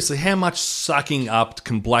 Seriously, how much sucking up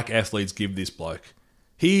can black athletes give this bloke?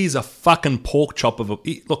 He's a fucking pork chop of a...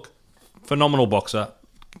 Look, phenomenal boxer.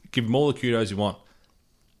 Give him all the kudos you want.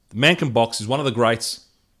 The man can box. He's one of the greats.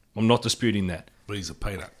 I'm not disputing that. But he's a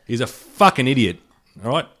peanut. He's a fucking idiot,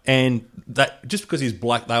 all right? And that just because he's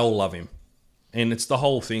black, they all love him. And it's the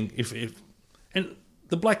whole thing. And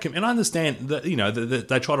the black... And I understand that,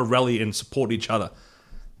 they try to rally and support each other.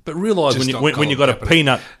 But realise Just when you've got a Colin Kaepernick.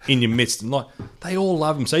 peanut in your midst, and they all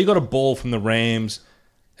love him. So you got a ball from the Rams,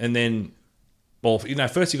 and then,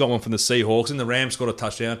 first you got one from the Seahawks, and the Rams got a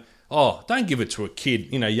touchdown. Oh, don't give it to a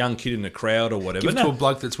kid, young kid in the crowd or whatever. Give it to a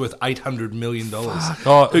bloke that's worth $800 million Oh, who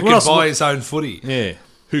what can else- buy his own footy. Yeah,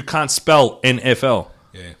 who can't spell NFL.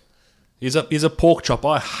 Yeah. He's a pork chop.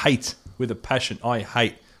 I hate with a passion. I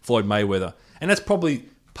hate Floyd Mayweather, and that's probably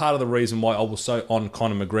part of the reason why I was so on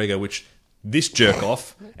Conor McGregor, which this jerk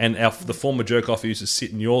off and the former jerk off who used to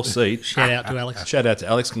sit in your seat. Shout out to Alex. Shout out to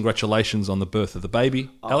Alex. Congratulations on the birth of the baby,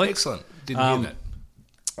 Oh, Alex. excellent. Didn't hear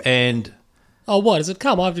that. And Oh, what? Does it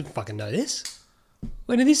come? I didn't fucking know this.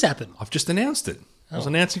 When did this happen? I've just announced it. I was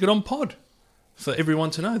announcing it on pod for everyone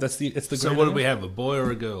to know. It's the So grand what did we announcement. have, a boy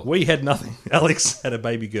or a girl? We had nothing. Alex had a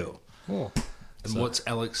baby girl. Oh. And what's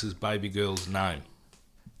Alex's baby girl's name?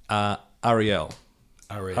 Ariel.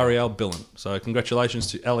 Ariel. Ariel Billen. So congratulations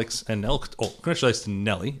to Alex and congratulations to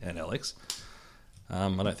Nelly and Alex. I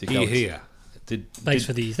don't think Alex Here. Thanks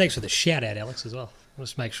for the shout out, Alex, as well. I'll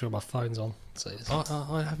just make sure my phone's on. So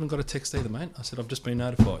I haven't got a text either, mate. I said I've just been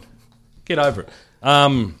notified. Get over it.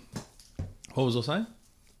 What was I saying?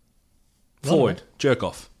 Floyd, jerk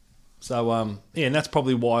off. So, and that's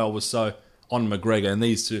probably why I was so on McGregor. And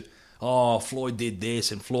these two, Floyd did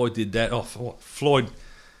this and Floyd did that. Floyd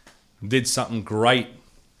did something great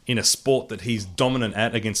in a sport that he's dominant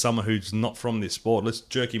at against someone who's not from this sport. Let's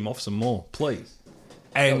jerk him off some more, please.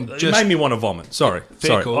 And It just made me want to vomit. Sorry.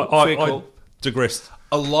 Fair call, fair I call. digressed.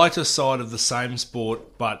 a lighter side of the same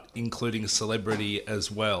sport, but including celebrity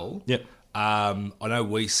as well. Yep. I know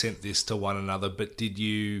we sent this to one another, but did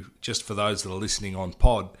you, just for those that are listening on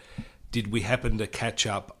pod, did we happen to catch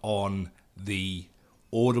up on the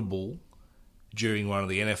audible during one of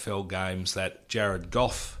the NFL games that Jared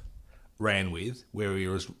Goff ran with, where he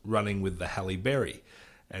was running with the Halle Berry?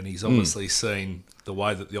 And he's obviously seen the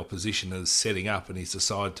way that the opposition is setting up, and he's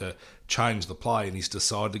decided to change the play, and he's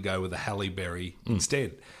decided to go with the Halle Berry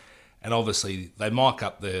instead. And obviously they mic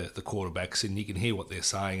up the quarterbacks, and you can hear what they're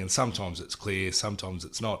saying, and sometimes it's clear, sometimes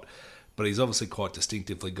it's not. But he's obviously quite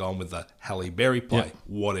distinctively gone with the Halle Berry play,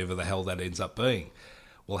 whatever the hell that ends up being.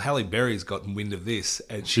 Well, Halle Berry's gotten wind of this,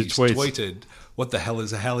 and she's tweeted, "What the hell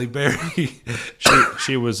is a Halle Berry?"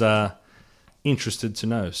 She was interested to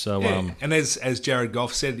know. So, and as Jared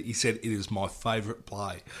Goff said, he said it is my favourite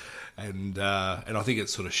play, and I think it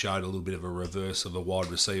sort of showed a little bit of a reverse of a wide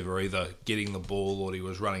receiver, either getting the ball or he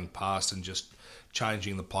was running past and just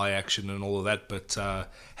changing the play action and all of that. But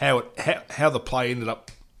how the play ended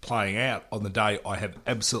up playing out on the day, I have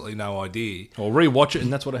absolutely no idea. I'll rewatch it,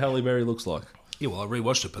 and that's what a Halle Berry looks like. Yeah, well, I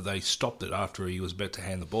rewatched it, but they stopped it after he was about to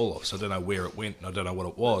hand the ball off, so I don't know where it went, and I don't know what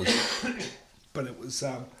it was. But it was...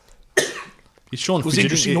 Is Sean was fidgeting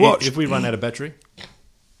interesting to watch. If we run out of battery?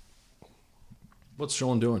 What's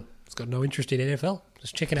Sean doing? It's got no interest in NFL.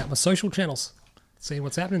 Just checking out my social channels, seeing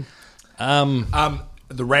what's happening.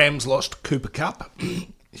 The Rams lost Cooper Cup.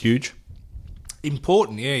 Huge.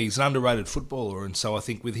 Important, yeah. He's an underrated footballer, and so I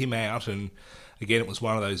think with him out, and again, it was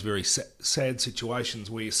one of those very sad situations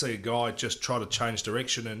where you see a guy just try to change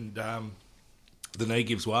direction and the knee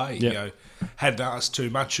gives way. Yep. You know, hadn't asked too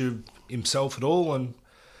much of himself at all, and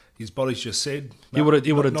his body's just said, He would have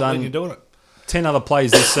not letting you doing it. 10 other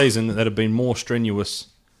plays this season that have been more strenuous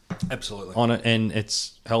Absolutely. on it, and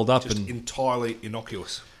it's held up. Just and entirely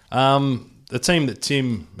innocuous. the team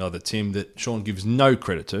that Sean gives no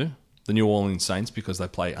credit to, the New Orleans Saints, because they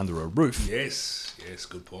play under a roof, Yes,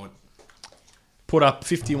 good point. put up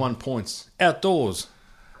 51 points outdoors,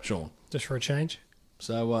 Sean. Just for a change.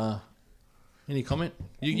 So, any comment?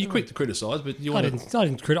 You quick to criticise, but you I want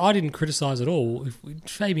didn't criticise at all.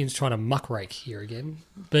 Fabian's trying to muckrake here again,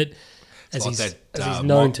 but as Like he's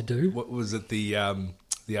known to do. What was it, the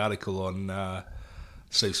article on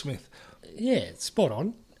Steve Smith? Yeah, spot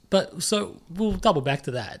on. But so we'll double back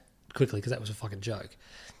to that quickly because that was a fucking joke.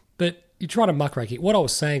 But you try to muckrake it. What I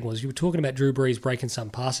was saying was you were talking about Drew Brees breaking some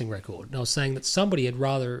passing record, and I was saying that somebody had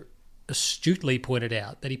rather astutely pointed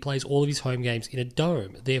out that he plays all of his home games in a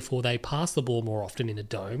dome. Therefore, they pass the ball more often in a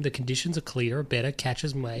dome. The conditions are clearer, better,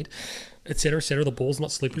 catches made, etc., etc. The ball's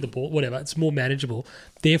not slippery, the ball, whatever. It's more manageable.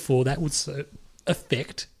 Therefore, that would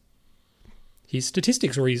affect his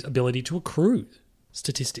statistics or his ability to accrue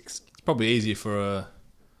statistics. it's probably easier for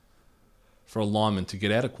a lineman to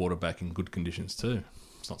get out of quarterback in good conditions too.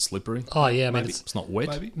 It's not slippery. Oh, yeah, I mean, It's not wet.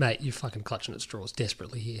 Maybe. mate, you're fucking clutching at straws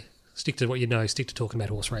desperately here. Stick to what you know. Stick to talking about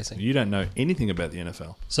horse racing. You don't know anything about the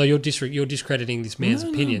NFL. So you're discrediting this man's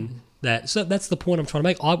opinion. So that's the point I'm trying to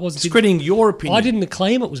make. I wasn't Discrediting your opinion. I didn't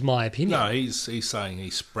claim it was my opinion. No, he's saying he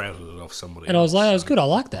sprouted it off somebody And I was else, like, so. it was good. I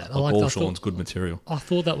like that. All Sean's good material. I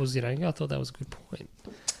thought that was, I thought that was a good point.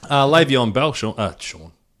 Le'Veon Bell,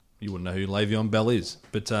 Sean. You wouldn't know who Le'Veon Bell is,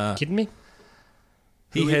 but Kidding me?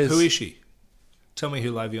 he Who has. is she? Tell me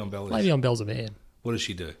who Le'Veon Bell is. Le'Veon Bell's a man. What does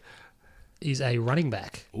she do? He's a running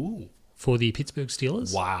back Ooh. for the Pittsburgh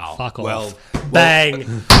Steelers. Wow. Fuck off. Well, Bang.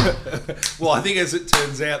 Well, I think as it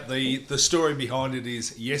turns out, the story behind it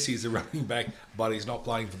is, yes, he's a running back, but he's not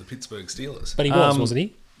playing for the Pittsburgh Steelers. But he was, wasn't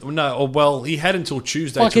he? No, well, he had until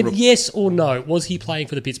Tuesday Fucking yes or no. Was he playing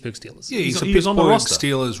for the Pittsburgh Steelers? Yeah, he's a he was on the Pittsburgh roster.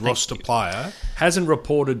 Steelers roster player. hasn't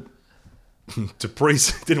reported to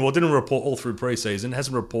didn't report all through preseason.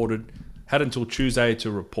 Hasn't reported. Had until Tuesday to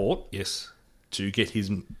report Yes. to get his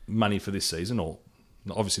money for this season, or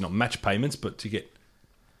obviously not match payments, but to get,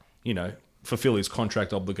 fulfill his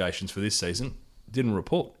contract obligations for this season. Didn't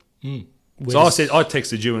report. So I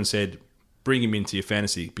texted you and said, bring him into your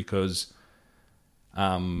fantasy because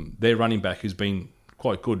their running back who's been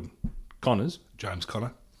quite good, Connor,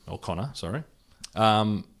 sorry,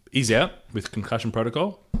 he's out with concussion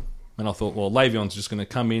protocol. And I thought, well, Le'Veon's just going to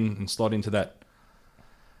come in and slot into that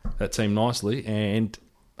team nicely, and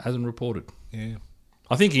hasn't reported. Yeah.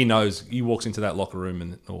 I think he knows. He walks into that locker room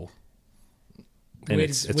Where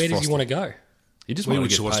it's does he frosty. want to go? He just He wants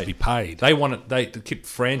just wants to be paid. They want it. They keep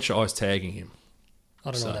franchise tagging him.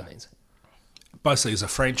 I don't know what that means. Basically, as a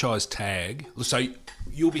franchise tag, so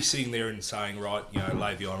you'll be sitting there and saying, right,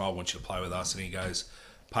 Le'Veon, I want you to play with us, and he goes,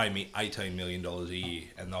 pay me $18 million a year,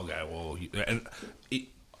 and they'll go, well,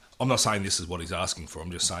 I'm not saying this is what he's asking for.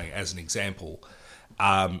 I'm just saying as an example.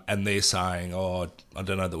 And they're saying, I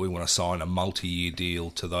don't know that we want to sign a multi-year deal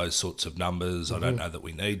to those sorts of numbers. I don't know that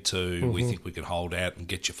we need to. We think we can hold out and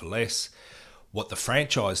get you for less. What the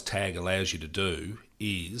franchise tag allows you to do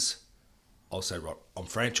is, I'll say, right, I'm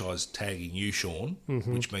franchise tagging you, Sean,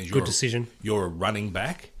 which means Good decision. You're a running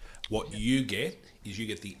back. What you get is you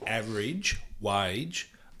get the average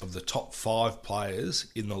wage of the top 5 players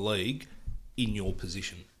in the league in your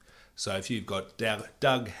position. So if you've got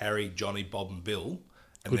Doug, Harry, Johnny, Bob, and Bill,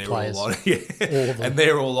 and Good they're players. all on, All of them. and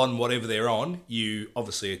they're all on whatever they're on, you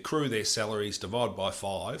obviously accrue their salaries, divide by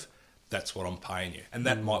 5. That's what I'm paying you, and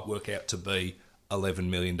that might work out to be $11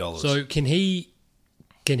 million. So can he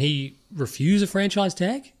refuse a franchise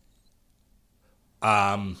tag?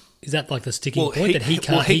 Is that like the sticking point that he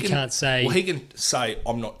can't say? Well, he can say,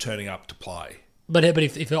 "I'm not turning up to play." But if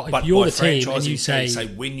But you're by the team and you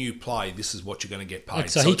franchising, when you play, this is what you're going to get paid. Like,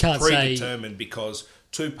 so he it's can't say- predetermined because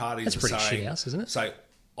two parties That's are pretty saying, shithouse, isn't it? Say,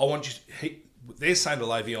 I want you. They're saying to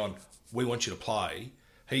Le'Veon, we want you to play.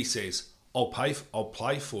 He says, I'll play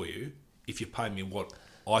for you if you pay me what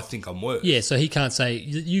I think I'm worth. yeah, so he can't say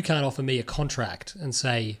you can't offer me a contract and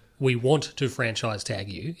say we want to franchise tag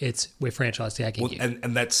you. We're franchise tagging Well, you. and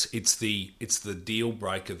it's the deal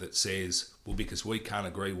breaker that says, well, because we can't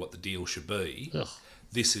agree what the deal should be. Ugh.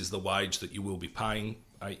 This is the wage that you will be playing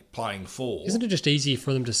for. Isn't it just easier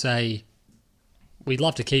for them to say we'd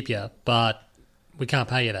love to keep you, but we can't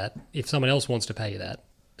pay you that. If someone else wants to pay you that,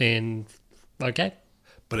 then okay.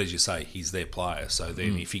 But as you say, he's their player. So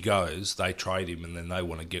then if he goes, they trade him and then they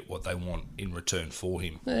want to get what they want in return for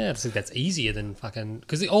him. Yeah, I think that's easier than fucking...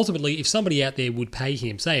 Because ultimately, if somebody out there would pay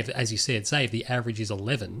him, say, if, as you said, say if the average is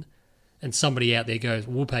 11 and somebody out there goes,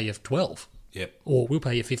 we'll pay you 12 Yep. or we'll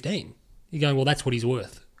pay you 15, you're going, well, that's what he's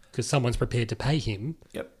worth because someone's prepared to pay him.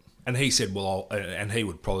 Yep. And he said, well, and he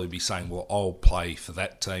would probably be saying, well, I'll play for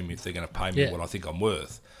that team if they're going to pay me what I think I'm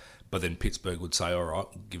worth. But then Pittsburgh would say, all right,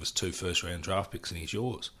 give us 2 first-round draft picks and he's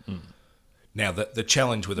yours. Now, the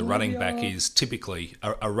challenge with a running back is typically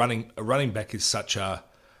a running back is such a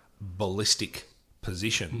ballistic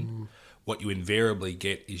position. What you invariably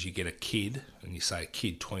get is you get a kid, and you say a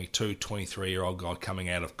kid, 22, 23-year-old guy coming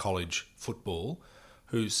out of college football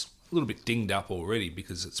who's a little bit dinged up already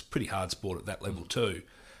because it's a pretty hard sport at that level too.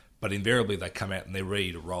 But invariably they come out and they're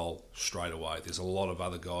ready to roll straight away. There's a lot of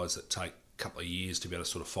other guys that take couple of years to be able to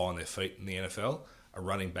sort of find their feet in the NFL. A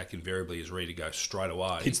running back invariably is ready to go straight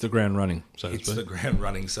away. Hits the ground running, so to speak. Hits the ground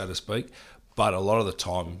running, so to speak. But a lot of the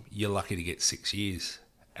time, you're lucky to get 6 years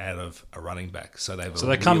out of a running back. So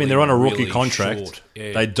they come in, they're on a rookie really contract, short,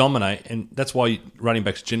 they dominate, and that's why running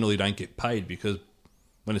backs generally don't get paid because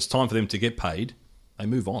when it's time for them to get paid, they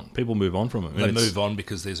move on. People move on from them. They move on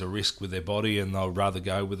because there's a risk with their body and they'll rather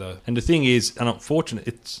go with a... And the thing is, and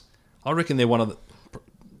unfortunately, I reckon they're one of the...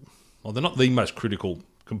 Well, they're not the most critical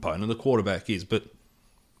component. The quarterback is, but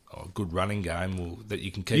a good running game that you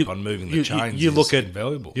can keep on moving the chains is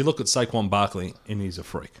invaluable. You look at Saquon Barkley, and he's a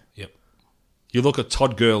freak. Yep. You look at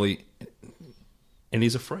Todd Gurley, and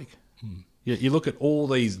he's a freak. You look at all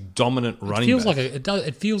these dominant running backs.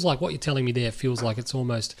 It feels like what you're telling me there feels like it's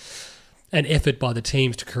almost an effort by the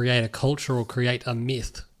teams to create a culture or create a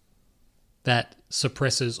myth that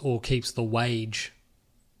suppresses or keeps the wage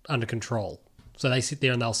under control. So they sit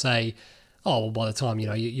there and they'll say, "Oh, well, by the time you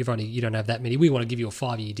don't have that many. We want to give you a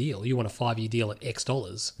 5-year deal. You want a 5-year deal at X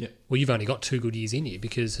dollars. Yeah. Well, you've only got 2 good years in you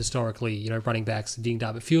because historically, running backs are dinged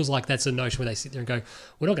up. It feels like that's a notion where they sit there and go,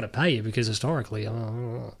 "We're not going to pay you because historically."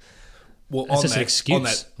 Well, that's just an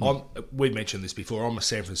excuse. We mentioned this before. I'm a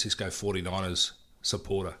San Francisco 49ers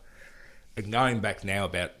supporter, and going back now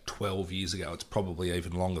about 12 years ago, it's probably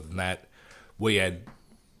even longer than that. We had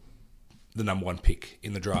the number 1 pick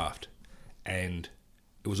in the draft. And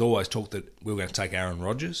it was always talked that we were going to take Aaron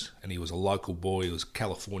Rodgers, and he was a local boy. He was a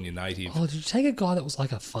California native. Oh, did you take a guy that was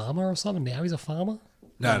like a farmer or something? Now he's a farmer?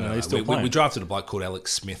 No. He's still playing. We drafted a bloke called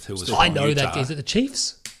Alex Smith, who was from I know Utah. that. Is it the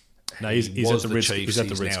Chiefs? No, he's at the Redskins.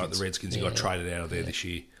 He's now at the Redskins. He got traded out of there this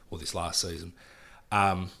year, or this last season.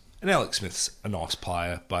 And Alex Smith's a nice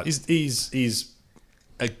player, but... He's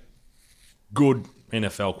a good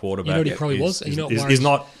NFL quarterback. You know what he probably was? He's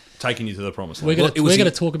not... taking you to the promised land. We're going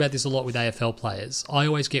to talk about this a lot with AFL players. I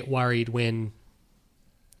always get worried when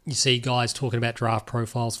you see guys talking about draft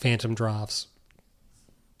profiles, phantom drafts.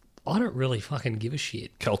 I don't really fucking give a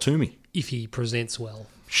shit. Cal Toomey. If he presents well.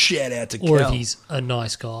 Shout out to Cal. Or if Cal. he's a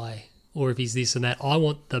nice guy. Or if he's this and that. I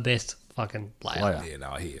want the best fucking player. Yeah,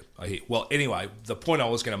 no, I hear. Well, anyway, the point I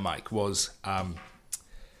was going to make was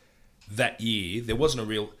that year, there wasn't a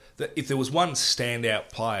real... If there was one standout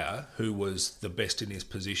player who was the best in his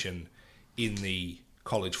position in the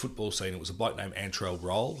college football scene, it was a bloke named Antrell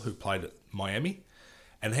Roll who played at Miami,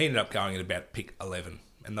 and he ended up going at about pick 11.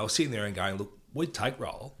 And they were sitting there and going, look, we'd take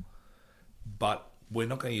Roll, but we're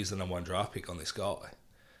not going to use the number 1 draft pick on this guy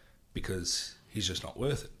because he's just not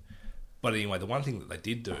worth it. But anyway, the one thing that they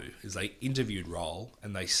did do is they interviewed Roll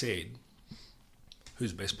and they said,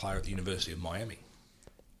 who's the best player at the University of Miami?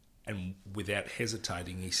 And without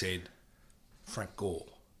hesitating, he said, Frank Gore.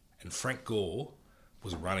 And Frank Gore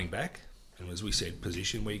was a running back, and as we said,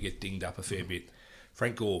 position where you get dinged up a fair bit.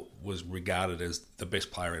 Frank Gore was regarded as the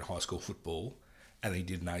best player in high school football, and he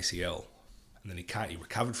did an ACL. And then he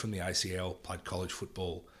recovered from the ACL, played college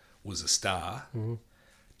football, was a star,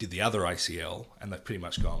 did the other ACL, and they've pretty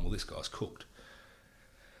much gone, well, this guy's cooked.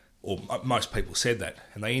 Or most people said that.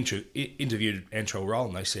 And they interviewed Antrell Roll,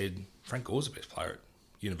 and they said, Frank Gore's the best player at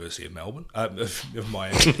University of Melbourne, of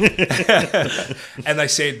Miami. And they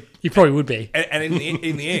said... You probably would be. And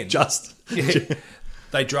in the end...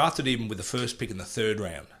 they drafted him with the first pick in the 3rd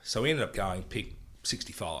round. So he ended up going pick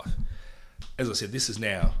 65. As I said, this is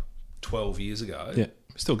now 12 years ago. Yeah,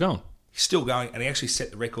 still going. He's still going, and he actually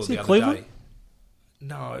set the record the other Cleveland? day.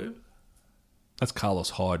 No. That's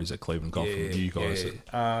Carlos Hyde, who's at Cleveland Golf from you guys.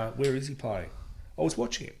 Yeah. Where is he playing? I was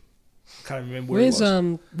watching him. Can't remember where he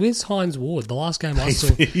was. Where's Hines Ward? The last game I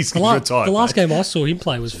saw... He's retired. The last game I saw him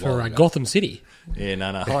play was for Gotham City. Yeah,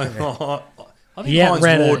 no. I think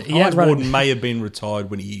Hines Ward may have been retired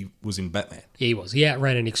when he was in Batman. Yeah, he was. He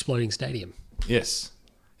outran an exploding stadium. Yes.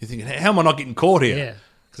 You're thinking, how am I not getting caught here? Yeah.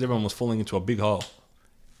 Because everyone was falling into a big hole.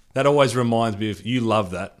 That always reminds me of, you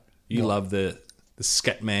love that. You love the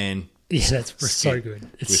scat man. Yeah, that's so good.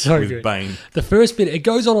 It's with, so with good. Bane. The first bit, it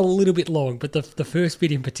goes on a little bit long, but the first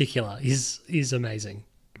bit in particular is amazing.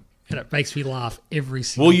 And it makes me laugh every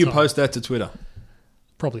single Will you time. post that to Twitter?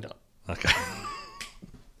 Probably not. Okay.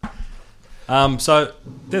 So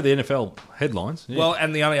they're the NFL headlines. Yeah. Well,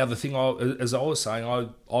 and the only other thing, as I was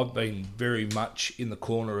saying, I've been very much in the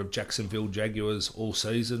corner of Jacksonville Jaguars all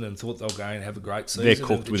season and thought they'll go and have a great season. They're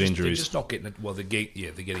cooked with injuries. They're just not getting it. Well, they're getting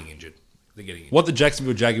injured. They're getting injured. What the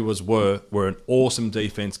Jacksonville Jaguars were an awesome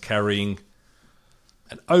defense carrying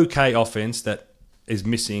an okay offense that is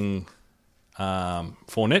missing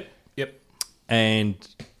Fournette. Yep. And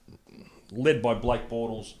led by Blake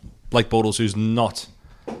Bortles. Blake Bortles, who's not...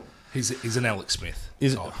 He's an Alex Smith.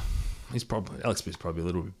 Alex Smith's probably a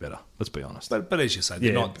little bit better. Let's be honest. But as you say,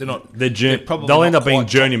 they're not. They'll end up being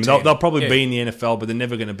journeymen. They'll probably be in the NFL, but they're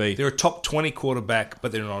never going to be. They're a top 20 quarterback,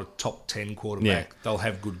 but they're not a top 10 quarterback. Yeah. They'll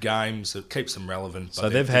have good games. It keeps them relevant. So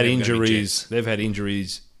they've had injuries. They've had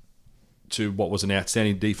injuries to what was an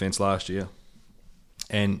outstanding defense last year,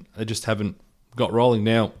 and they just haven't got rolling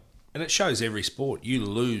now. And it shows every sport. You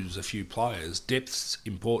lose a few players. Depth's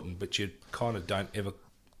important, but you kind of don't ever.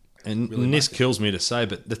 And really this kills me to say,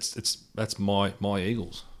 but that's my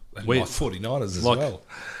Eagles. And my 49ers as well.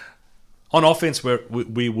 On offense, where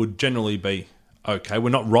we would generally be okay.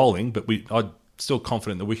 We're not rolling, but I'm still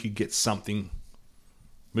confident that we could get something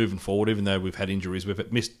moving forward, even though we've had injuries.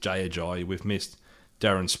 We've missed Jay Ajayi. We've missed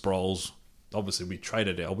Darren Sproles. Obviously, we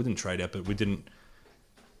traded out. We didn't trade out, but we didn't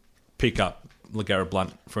pick up LeGarrette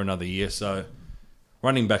Blount for another year. So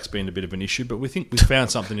running back's been a bit of an issue, but we think we've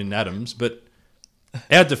found something in Adams. But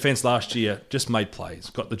our defence last year just made plays,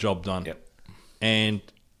 got the job done. Yep. And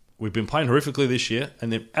we've been playing horrifically this year.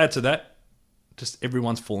 And then add to that, just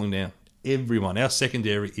everyone's falling down. Everyone. Our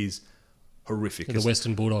secondary is horrific. The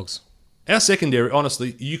Western Bulldogs. Our secondary,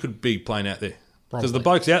 honestly, you could be playing out there. Because the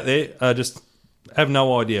blokes out there are just have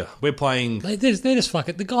no idea. We're playing... They're just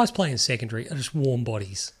fucking... The guys playing secondary are just warm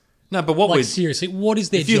bodies. No, but what seriously, what is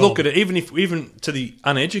their job? If you look at it, even to the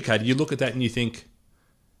uneducated, you look at that and you think...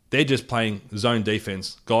 They're just playing zone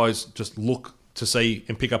defense. Guys just look to see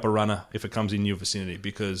and pick up a runner if it comes in your vicinity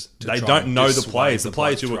because they don't know the players. The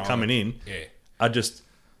players who are coming in are just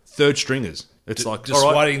third stringers. It's like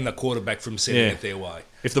dissuading the quarterback from sending it their way.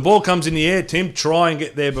 If the ball comes in the air, Tim, try and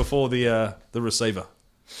get there before the receiver.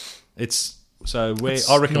 I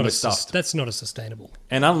reckon we're stuffed. That's not a sustainable.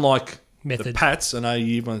 And unlike method. The Pats, I know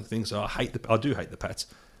everyone thinks I do hate the Pats,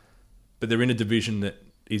 but they're in a division that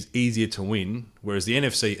is easier to win, whereas the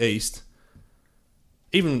NFC East,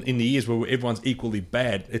 even in the years where everyone's equally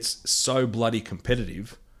bad, it's so bloody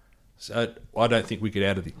competitive. So I don't think we get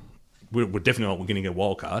out of the... We're definitely not going to get a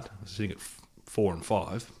wild card. We're sitting at 4 and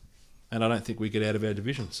 5, and I don't think we get out of our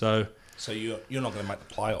division. So you're not going to make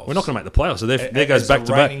the playoffs. We're not going to make the playoffs. So there goes back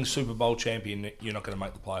to back. Reigning Super Bowl champion, you're not going to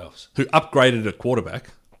make the playoffs. Who upgraded a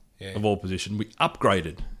quarterback of all position? We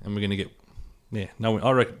upgraded, and we're going to get... Yeah, no,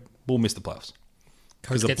 I reckon we'll miss the playoffs.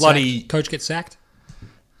 Coach gets sacked?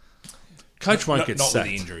 Coach won't get sacked. Not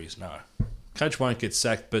with the injuries, no. Coach won't get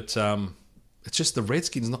sacked, but it's just the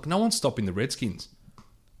Redskins. No one's stopping the Redskins.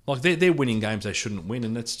 Like, they're winning games they shouldn't win,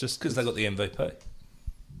 and it's just... Because they got the MVP.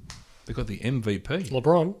 They got the MVP.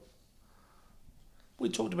 LeBron. We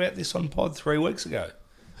talked about this on pod 3 weeks ago.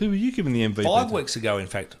 Who were you giving the MVP 5 weeks ago, in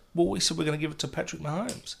fact. Well, we said we're going to give it to Patrick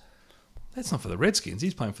Mahomes. That's not for the Redskins.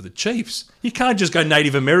 He's playing for the Chiefs. You can't just go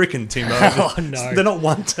Native American, Tim. Oh, no. They're not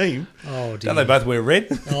one team. Oh, dear. Don't they both wear red?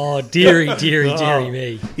 Oh, dearie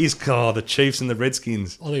me. He's the Chiefs and the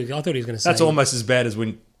Redskins. I thought he was going to say... That's almost as bad as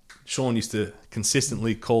when Sean used to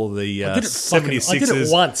consistently call the 76ers... I did it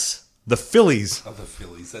once. The Phillies. Oh, the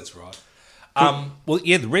Phillies, that's right.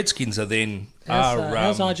 The Redskins are then...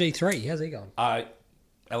 How's RG3? How's he going?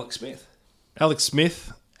 Alex Smith. Alex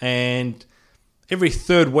Smith, and... Every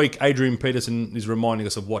third week, Adrian Peterson is reminding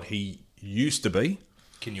us of what he used to be.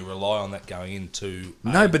 Can you rely on that going into...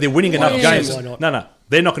 No, but they're winning enough games. Why not? No.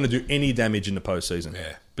 They're not going to do any damage in the postseason.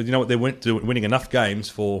 Yeah. But you know what? They're winning enough games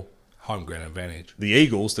for... Home ground advantage. The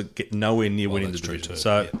Eagles to get nowhere near winning the division.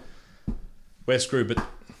 So we're screwed. But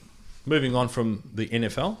moving on from the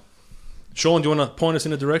NFL. Sean, do you want to point us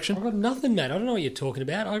in a direction? I've got nothing, mate. I don't know what you're talking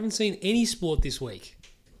about. I haven't seen any sport this week.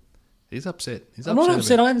 He's upset. I'm not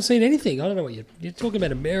upset. I haven't seen anything. I don't know what you're talking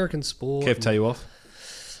about. American sport. Kev, tell you off?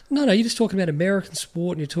 No, you're just talking about American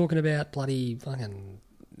sport, and you're talking about bloody fucking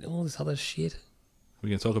all this other shit. We're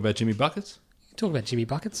going to talk about Jimmy Buckets? You talk about Jimmy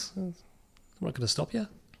Buckets. I'm not going to stop you.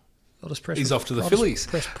 I'll just press. He's off to the Phillies.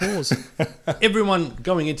 Press pause. Everyone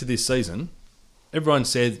going into this season everyone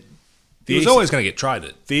said He was always going to get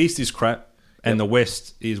traded. the East is crap and the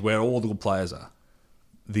West is where all the good players are.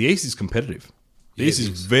 The East is competitive. The East is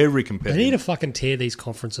very competitive. They need to fucking tear these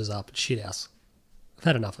conferences up at shithouse. I've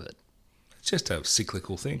had enough of it. It's just a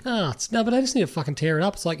cyclical thing. No, but they just need to fucking tear it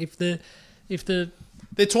up. It's like if the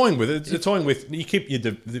They're toying with it. They're toying with, you keep your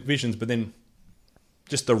divisions, but then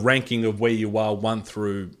just the ranking of where you are 1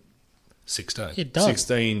 through 16. it does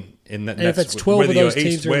 16, and if it's 12 whether of those you're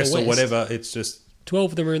teams East, are in the West, or West. whatever, it's just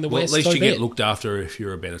 12 of them are in the Well, West. at least so you be get it. looked after if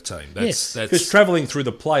you're a better team. Yes. because travelling through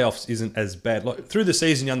the playoffs isn't as bad. Like through the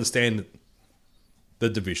season, you understand the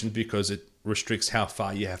divisions because it restricts how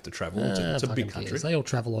far you have to travel. It's a Fucking big country. cares. They all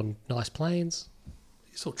travel on nice planes.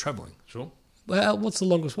 You're still travelling, sure. Well, what's the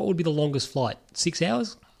longest? What would be the longest flight? 6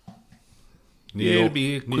 hours? It'd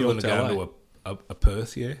be equivalent to New York going to to a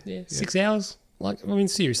Perth, yeah. Yeah, 6 hours. Like, I mean,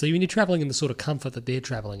 seriously, when you're travelling in the sort of comfort that they're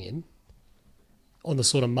travelling in, on the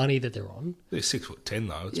sort of money that they're on, They're 6'10"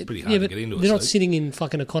 though. It's pretty yeah, hard to but get into. they're not seat. sitting in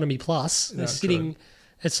fucking economy plus. They're sitting.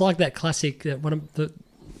 It's like that classic. One of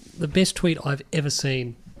the best tweet I've ever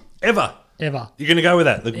seen. Ever. Ever. You're going to go with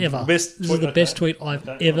that? The Ever. best This is the best tweet I've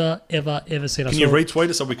ever seen. Can you retweet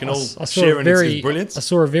it so we can all I saw share a in very, its brilliance? I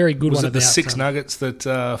saw a very good Was one it the about 6 nuggets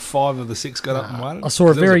that 5 of the 6 got up and won? I saw a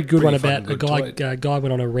That was very good one pretty about a fucking good tweet. guy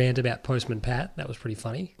went on a rant about Postman Pat. That was pretty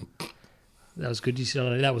funny. That was good. You see,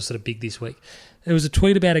 that was sort of big this week. There was a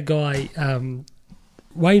tweet about a guy,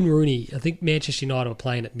 Wayne Rooney. I think Manchester United were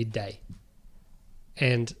playing at midday,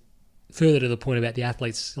 and further to the point about the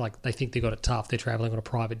athletes, like they think they got it tough. They're travelling on a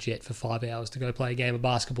private jet for 5 hours to go play a game of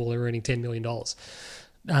basketball. They're earning $10 million.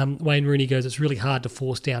 Wayne Rooney goes, it's really hard to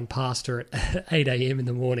force down pasta at 8 a.m. in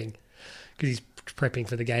the morning because he's prepping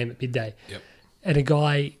for the game at midday. Yep. And a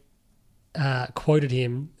guy quoted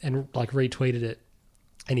him and like retweeted it,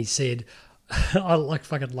 and he said, I like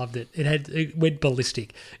fucking loved it. It went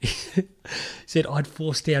ballistic. He said, I'd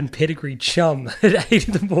force down pedigree chum at 8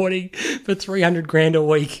 in the morning for $300,000 a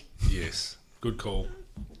week. Yes. Good call.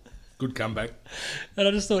 Good comeback. And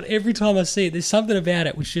I just thought every time I see it, there's something about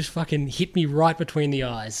it which just fucking hit me right between the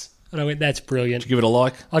eyes. And I went, that's brilliant. Did you give it a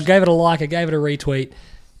like? I gave it a like. I gave it a retweet.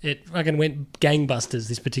 It fucking went gangbusters,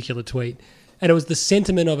 this particular tweet. And it was the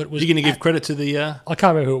sentiment of it was... You're going to give credit to the... I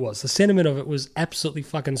can't remember who it was. The sentiment of it was absolutely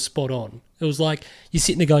fucking spot on. It was like, you're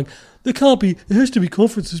sitting there going, there has to be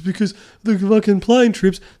conferences because they're fucking playing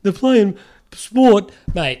trips, they're playing sport.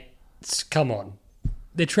 Mate, come on.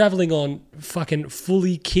 They're travelling on fucking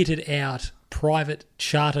fully kitted out, private,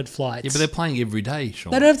 chartered flights. Yeah, but they're playing every day,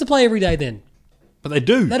 Sean. They don't have to play every day then. But they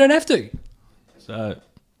do. They don't have to. So,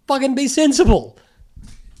 Fucking be sensible.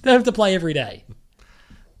 They don't have to play every day.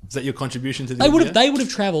 is that your contribution to the... They would have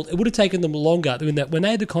travelled. It would have taken them longer. When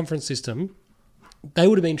they had the conference system, they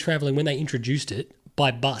would have been travelling when they introduced it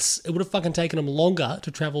by bus. It would have fucking taken them longer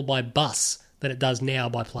to travel by bus than it does now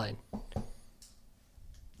by plane.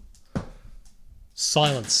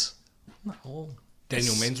 Silence.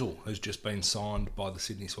 Daniel Menzel has just been signed by the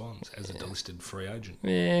Sydney Swans as a delisted free agent.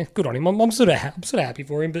 Yeah, good on him. I'm sort of happy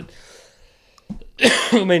for him, but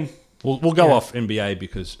I mean, We'll go off NBA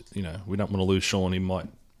because, we don't want to lose Sean. He might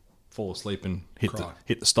fall asleep and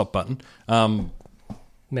hit the stop button.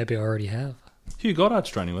 maybe I already have. Hugh Goddard's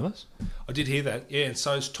training with us. I did hear that. Yeah, and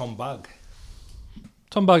so's Tom Bugg.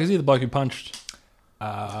 Tom Bugg, is he the bloke who punched?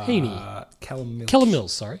 Heaney. Callum Mills.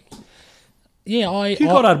 Mills, sorry. Yeah, Hugh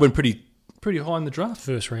Goddard went pretty high in the draft.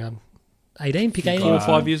 first round. 18, pick 18. 4 or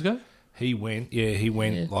 5 years ago. He went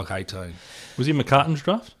like 18. Was he McCartan's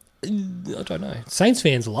draft? I don't know. Saints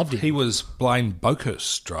fans loved him. He was Blaine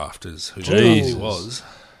Boker's draft as who Jesus. he was.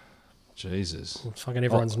 Jesus. It's fucking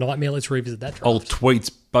everyone's nightmare. Let's revisit that draft. Old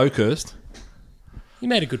Tweets Bokerst. You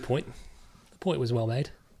made a good point. The point was well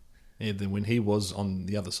made. Yeah, then when he was on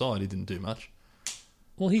the other side, he didn't do much.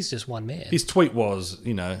 Well, he's just one man. His tweet was,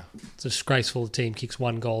 It's disgraceful the team kicks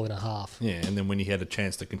one goal in a half. yeah, and then when he had a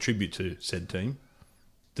chance to contribute to said team,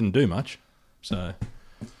 didn't do much. So,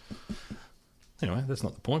 anyway, that's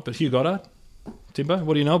not the point. But Hugh Goddard, Timbo,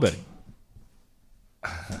 what do you know about him?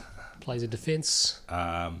 Plays in defence.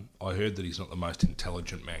 I heard that he's not the most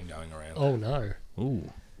intelligent man going around. Oh, no.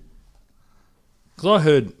 Ooh. Because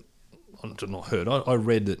I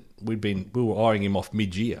read that we were eyeing him off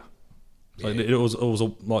mid-year. So Yeah. it was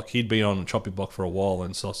like he'd been on a chopping block for a while,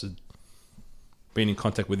 and Sauce had been in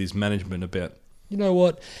contact with his management about. You know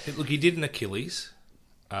what? Look, he did an Achilles,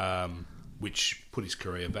 which put his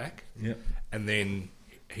career back. Yeah. And then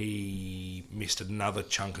he missed another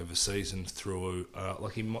chunk of a season through,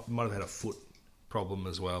 he might have had a foot problem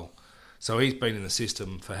as well. So he's been in the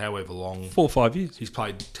system for however long. 4 or 5 years. He's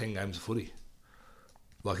played 10 games of footy.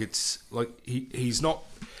 He's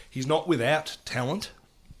not without talent,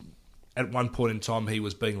 at one point in time, he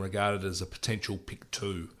was being regarded as a potential pick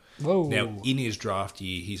 2. Whoa. Now, in his draft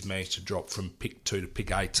year, he's managed to drop from pick 2 to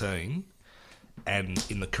pick 18. And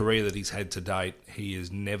in the career that he's had to date, he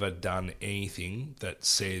has never done anything that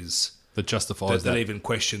says... That justifies that even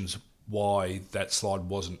questions why that slide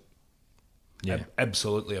wasn't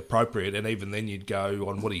absolutely appropriate. And even then you'd go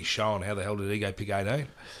on what he's shown, how the hell did he go pick 18?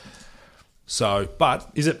 So, but...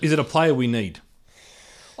 Is it a player we need?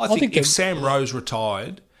 I think if Sam Rose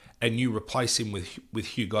retired and you replace him with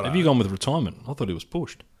Hugh Goddard... Have you gone with retirement? I thought he was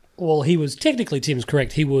pushed. Well, he was... Technically, Tim's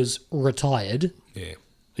correct. He was retired. Yeah.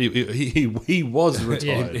 He was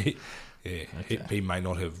retired. He may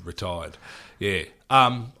not have retired. Yeah.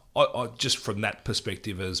 I just from that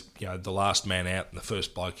perspective, as you know, the last man out and the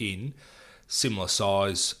first bloke in, similar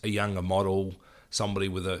size, a younger model, somebody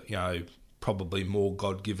with a probably more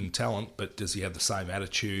God-given talent, but does he have the same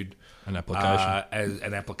attitude? An application. As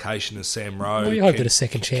an application as Sam Rose. Well, you hope that a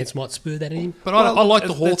second chance might spur that in him. But I like the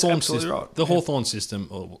that's Hawthorn absolutely system. right. The Hawthorn system,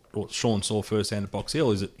 or what Sean saw firsthand at Box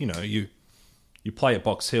Hill, is that you play at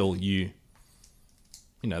Box Hill, they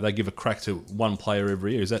give a crack to one player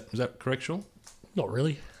every year. Is that correct, Sean? Not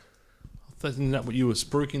really. Isn't that what you were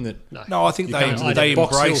spruiking? That No, I think they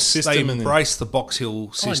embrace the Box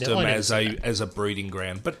Hill system I as a breeding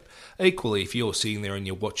ground. But equally, if you're sitting there and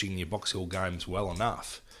you're watching your Box Hill games well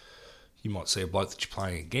enough, you might see a bloke that you're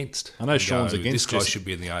playing against. I know Sean's This against guy should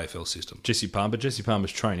be in the AFL system. Jesse Palmer. Jesse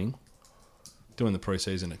Palmer's training, doing the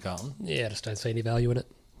pre-season at Carlton. Yeah, I just don't see any value in it.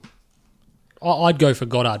 I'd go for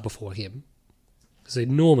Goddard before him. There's an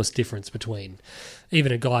enormous difference between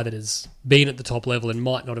even a guy that has been at the top level and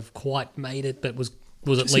might not have quite made it, but was at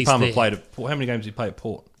Jesse least Palmer there. played at Port. How many games did he play at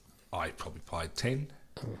Port? I probably played 10.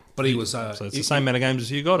 But he was... So it's the same amount of games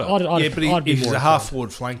as you got. I'd be he's more a inclined.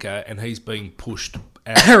 half-forward flanker and he's being pushed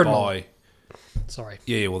out Aaron by... Sorry.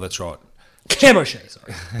 Yeah, well, that's right. Cam O'Shea,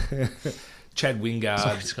 sorry. Chad Wingard,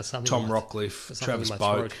 Sorry, just got something Tom in my- Rockcliffe, got something Travis in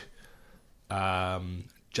my Boak,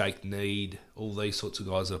 Jake Need, all these sorts of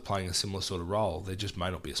guys that are playing a similar sort of role. There just may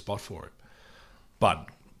not be a spot for him.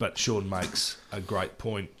 But Sean makes a great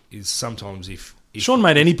point, is sometimes if Sean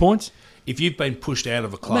made any points? if you've been pushed out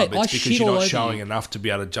of a club, Mate, I it's because shit you're all not over showing you. enough to be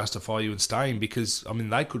able to justify you in staying because, I mean,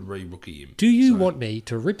 they could re-rookie him. Do you want me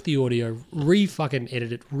to rip the audio, re-fucking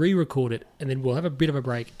edit it, re-record it, and then we'll have a bit of a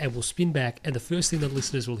break and we'll spin back and the first thing the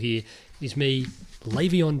listeners will hear is me,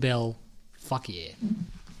 Le'Veon Bell, fuck yeah.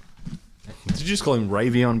 Did you just call him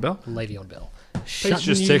Ravion Bell? Le'Veon Bell. Pete's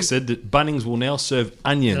just texted that Bunnings will now serve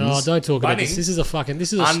onions Oh, don't talk about this. Bunnings? This is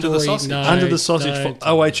a Under the story. sausage. No, under the sausage don't for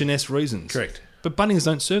talk OH&S reasons. Correct. But Bunnings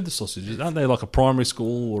don't serve the sausages, aren't they? Like a primary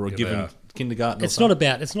school or a they given are. kindergarten? It's not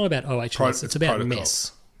about OHS. It's It's about protocol.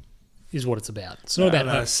 mess. Is what it's about. It's not about.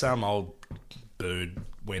 No, some old bird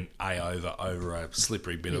went over a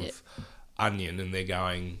slippery bit of onion, and they're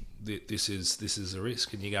going, "This is a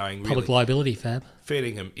risk," and you're going, Public really liability, Fab.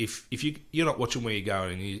 feeding them. If you're not watching where you're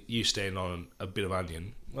going, and you stand on a bit of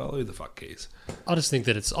onion, well, who the fuck cares? I just think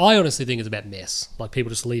that I honestly think it's about mess. Like people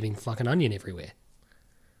just leaving fucking onion everywhere.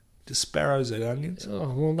 Do sparrows eat onions?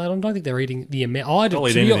 Oh, well, I don't think they're eating the amount. They'll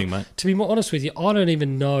eat anything, mate. To be more honest with you, I don't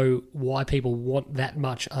even know why people want that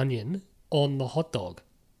much onion on the hot dog,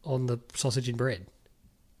 on the sausage and bread.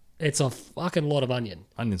 It's a fucking lot of onion.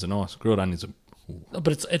 Onions are nice. Grilled onions are...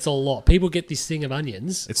 But it's a lot. People get this thing of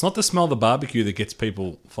onions. It's not the smell of the barbecue that gets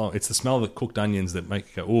people... It's the smell of the cooked onions that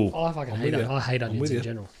make you go, ooh. I fucking hate it. I hate onions with in you.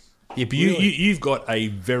 general. Yeah, but you've got a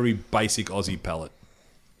very basic Aussie palate.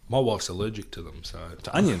 My wife's allergic to them, so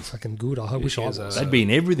To onions. Fucking good. I wish I has was. They'd be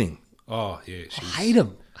in everything. oh yeah, I she's hate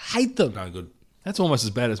them. Hate them. no good. That's almost as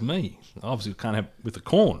bad as me. Obviously, can't have with the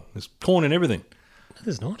corn. There's corn in everything. No,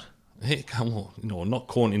 there's not. Hey, come on. Not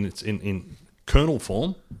corn in its in kernel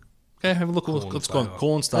form. Okay, have a look. It's got flour.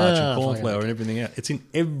 cornstarch and corn fucking flour and everything out. It's in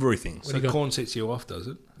everything. So corn sets you off, does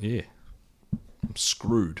it? Yeah. I'm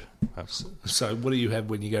screwed. So what do you have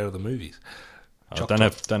when you go to the movies? I don't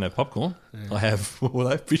have popcorn. I have what were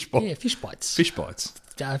they? Fish bites. Yeah, fish bites. Fish bites.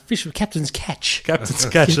 Fish Captain's Catch. Captain's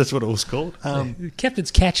Catch. That's what it was called.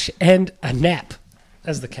 Captain's Catch and a nap,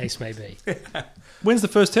 as the case may be. When's the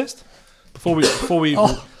first test? Before we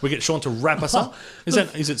get Sean to wrap us up. Is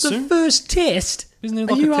it soon? The first test? Isn't there Are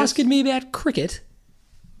like you a test? asking me about cricket?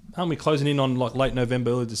 Aren't we closing in on like late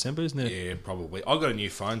November, early December? Isn't it? Yeah, probably. I got a new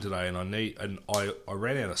phone today, and I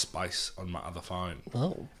ran out of space on my other phone.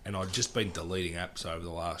 Oh. And I'd just been deleting apps over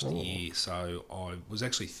the last year, so I was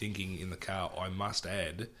actually thinking in the car I must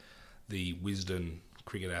add the Wisden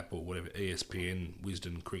cricket app or whatever ESPN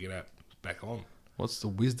Wisden cricket app back on. What's the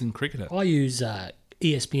Wisden cricket app? I use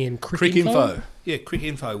ESPN Crick Crick Info. Yeah, Crick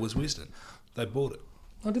Info was Wisden. They bought it.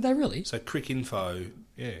 Oh, did they really? So Crick Info,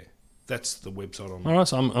 yeah. That's the website on. All right,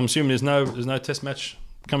 so I'm assuming there's no test match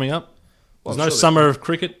coming up. Well, There's I'm no sure summer of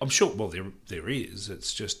cricket. I'm sure. Well, there is.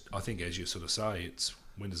 It's just I think, as you sort of say, it's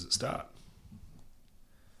when does it start?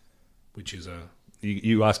 Which is a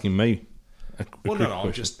You asking me? well, no,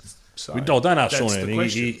 I'm just saying. Don't ask That's Sean the anything.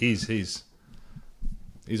 question.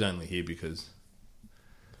 He's only here because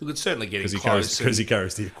Look, it's certainly getting he close.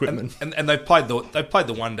 carries the equipment. And they played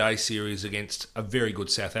the one day series against a very good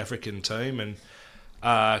South African team and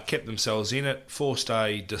kept themselves in it, forced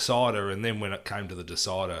a decider, and then when it came to the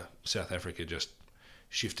decider, South Africa just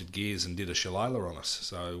shifted gears and did a shillelagh on us.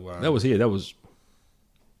 So That was here. That was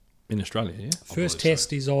in Australia. Yeah. First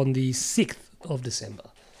test is on the 6th of December.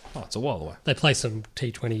 Oh, it's a while away. They play some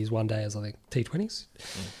T20s one day, as I think. T20s?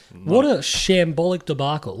 What a shambolic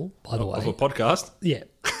debacle, by the way. Of a podcast. Yeah.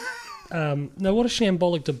 No, what a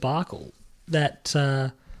shambolic debacle that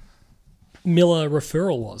Miller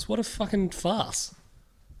referral was. What a fucking farce.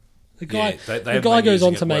 The guy, they the have guy been goes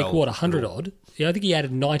on using to it make, well. 100 odd? Yeah, I think he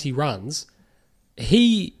added 90 runs.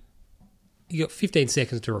 He got 15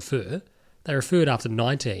 seconds to refer. They referred after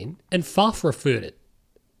 19, and Faf referred it.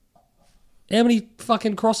 How many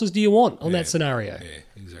fucking crosses do you want on that scenario? Yeah,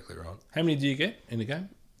 exactly right. How many do you get in a game?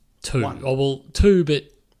 2. One. Oh, well, 2, but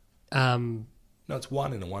No, it's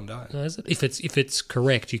one in a one day. no, is it? If it's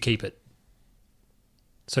correct, you keep it.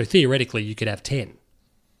 So theoretically, you could have 10.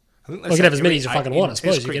 I think Well, you could have as many as you fucking want, I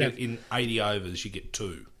suppose. Test You could cricket, have- in 80 overs, you get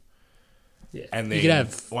 2. Yeah. And then you could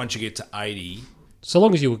have, once you get to 80, so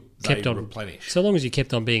long as you they kept on, replenish. so long as you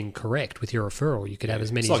kept on being correct with your referral, you could have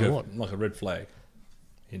as many It's as you want. like a red flag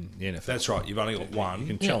in the NFL. That's right. You've only got one. You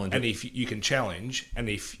can challenge and it. if you can challenge, and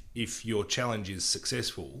if your challenge is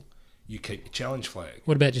successful, you keep your challenge flag.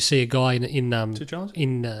 What about you see a guy in Two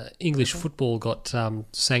challenges? English football got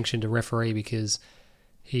sanctioned a referee because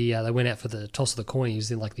they went out for the toss of the coin. He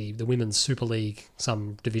was in like the women's Super League,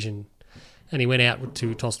 some division, and he went out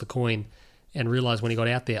to toss the coin and realised when he got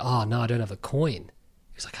out there, oh no, I don't have a coin.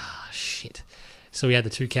 He was like, shit. So we had the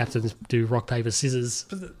two captains do rock, paper, scissors.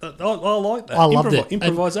 I like that. I loved it.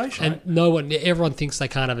 Improvisation. And everyone thinks they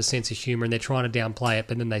can't have a sense of humour and they're trying to downplay it,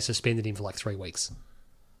 but then they suspended him for like 3 weeks.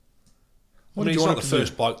 What did he's you not want the to do?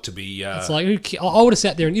 first bloke to be. It's like, I would have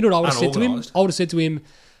sat there and you know what I would have said to him? Unorganised. I would have said to him,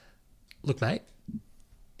 look, mate,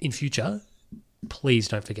 in future, please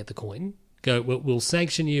don't forget the coin. We'll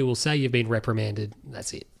sanction you. We'll say you've been reprimanded.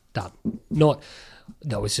 That's it. Done. No,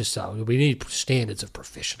 it's just we need standards of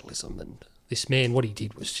professionalism. And this man, what he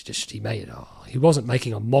did was just he wasn't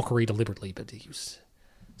making a mockery deliberately, but he was.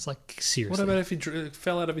 It's like seriously. What about if he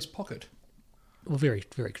fell out of his pocket? Well, very,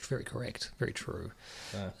 very, very correct. Very true.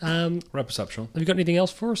 Wrap us up, Sean. Have you got anything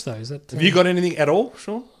else for us though? Is that Have you got anything at all,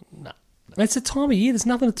 Sean? No. It's the time of year. There's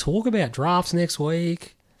nothing to talk about. Drafts next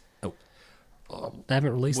week. They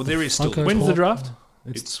haven't released. Well, the there is still- Funko When's the Pop. draft?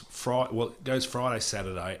 It's Friday. Well, it goes Friday,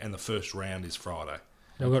 Saturday, and the first round is Friday.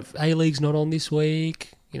 We've got A-League's not on this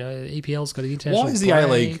week. You know, EPL's got an international Why is the break.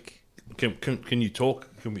 A-League? Can you talk?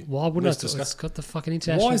 Can we? Why wouldn't let's it? discuss? It's got the fucking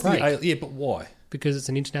international Why is break. the yeah? But why? Because it's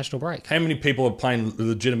an international break. How many people are playing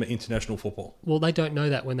legitimate international football? Well, they don't know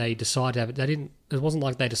that when they decide to have it. They didn't. It wasn't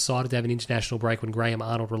like they decided to have an international break when Graham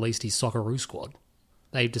Arnold released his Socceroo squad.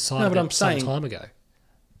 They decided but that I'm some saying- time ago.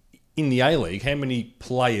 In the A-League, how many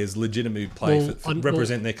players legitimately play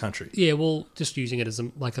represent their country? Yeah, well, just using it as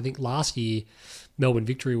I think last year, Melbourne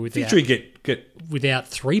Victory Victory get without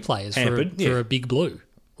 3 players Hampered, for a big blue.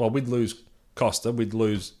 well. We'd lose Costa. We'd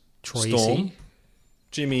lose Troy Storm. Easy.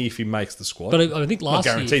 Jimmy if he makes the squad. But I think last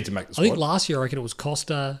not guaranteed year, to make the I squad. think last year I reckon it was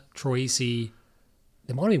Costa, Troisi.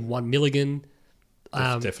 There might have been one Milligan.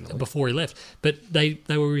 Definitely. Before he left, but they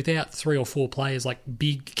were without 3 or 4 players, like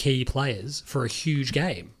big key players for a huge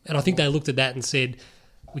game, and I think they looked at that and said,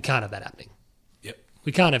 "We can't have that happening. Yep.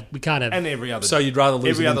 We can't have." And every other. So you'd rather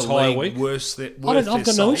lose every an other entire league week? worse. I've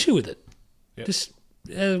got no issue with it. Yep. Just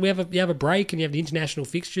you have a break and you have the international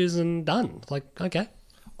fixtures and done. Like okay,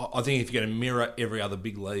 I think if you're going to mirror every other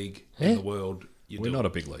big league Yeah. in the world, We're not a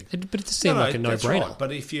big league. but it just seemed like a that's no-brainer. right.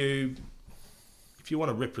 But if you want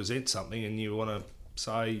to represent something and you want to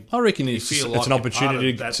say, I reckon you it's feel an like you're part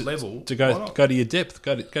opportunity of that level to why go not? to your depth,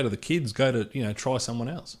 go to the kids, go to try someone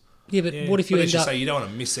else. Yeah, but Yeah, what if you but end as you up? say, you don't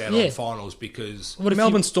want to miss out Yeah. on finals because What if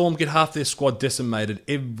Melbourne Storm get half their squad decimated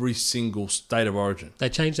every single state of origin. they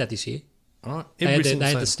changed that this year? All right, They every had, single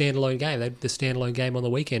they had the state. standalone game. They had the standalone game on the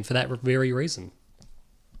weekend for that very reason.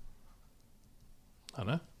 I don't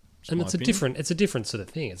know. And my it's opinion. a different sort of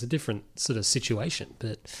thing. It's a different sort of situation.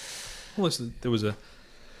 But Well, listen, there was a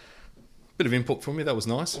Bit of input from you. That was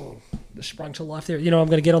nice. Just sprung to life there. You know, I'm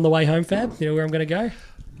going to get on the way home, Fab. You know where I'm going to go?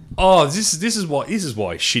 Oh, this is why he's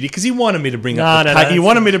shitty because he wanted me to bring he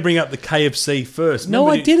wanted me to bring up the KFC first. No,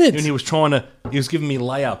 I didn't. And he was giving me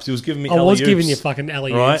layups. He was giving me. I was giving you fucking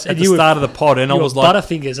alley-oops right at the start of the pod, and I was like,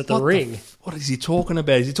 butterfingers at the ring. What is he talking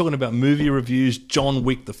about? Is he talking about movie reviews, John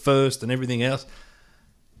Wick the First, and everything else?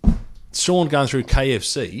 Sean going through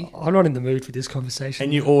KFC. I'm not in the mood for this conversation.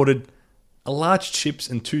 And you ordered a large chips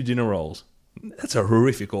and 2 dinner rolls. That's a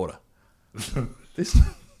horrific order.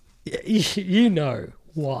 You know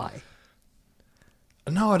why?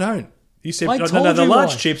 No, I don't. You said I the told you large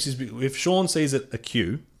why. chips is if Sean sees a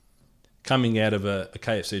queue coming out of a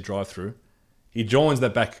KFC drive-through, he joins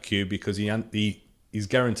that back queue because he's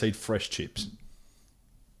guaranteed fresh chips.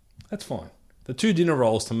 That's fine. The 2 dinner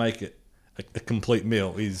rolls to make it a complete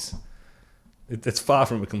meal it's far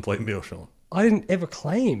from a complete meal, Sean. I didn't ever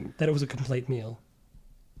claim that it was a complete meal.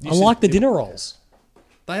 I like the dinner rolls.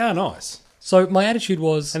 They are nice. So my attitude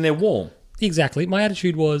was... And they're warm. Exactly. My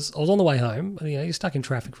attitude was, I was on the way home. You know, you're stuck in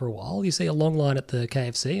traffic for a while. You see a long line at the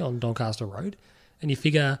KFC on Doncaster Road, and you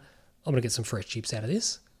figure, I'm going to get some fresh chips out of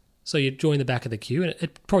this. So you join the back of the queue, and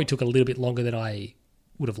it probably took a little bit longer than I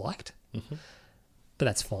would have liked. Mm-hmm. But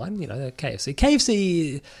that's fine. You know, the KFC.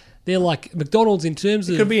 KFC, they're like McDonald's in terms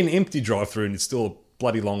of... It could be an empty drive-through, and it's still a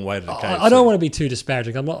bloody long way to the KFC. I don't want to be too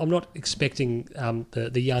disparaging. I'm not expecting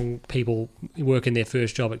the young people working their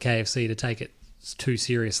first job at KFC to take it too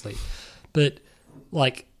seriously. But,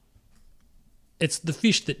 like, it's the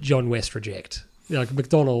fish that John West reject. You know, like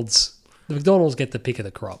McDonald's get the pick of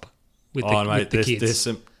the crop with the kids. There's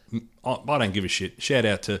some, I don't give a shit. Shout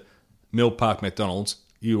out to Mill Park McDonald's.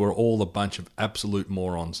 You are all a bunch of absolute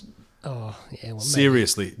morons. Oh, yeah. Well,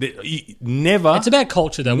 seriously. Never. It's about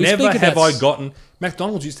culture, though. Never have I gotten...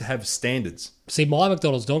 McDonald's used to have standards. See, my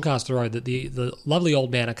McDonald's, Doncaster Road, the lovely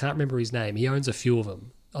old man, I can't remember his name. He owns a few of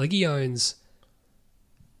them. I think he owns...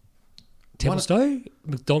 Templestowe,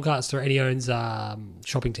 Doncaster, and he owns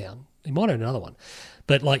Shopping Town. He might own another one.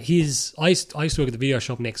 But like I used to work at the video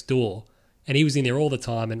shop next door, and he was in there all the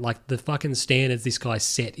time, and like the fucking standards this guy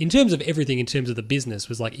set, in terms of everything, in terms of the business,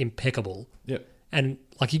 was like impeccable. Yep. And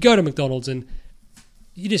like you go to McDonald's and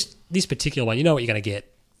this particular one, you know what you're going to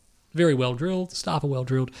get. Very well drilled, staff are well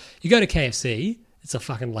drilled. You go to KFC, it's a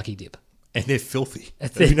fucking lucky dip. And they're filthy.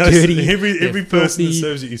 They're dirty. Every person that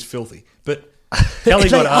serves it is filthy. But Kelly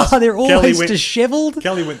got asked. They're always dishevelled.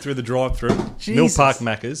 Kelly went through the drive-through, Mill Park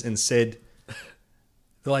Macca's, and said,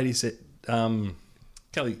 the lady said,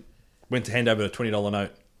 Kelly went to hand over a $20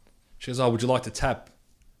 note. She goes, would you like to tap?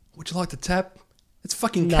 Would you like to tap? It's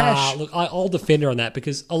fucking cash. Look, I'll defend her on that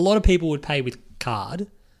because a lot of people would pay with card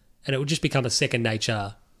and it would just become a second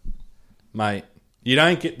nature. Mate, you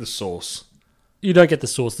don't get the sauce. You don't get the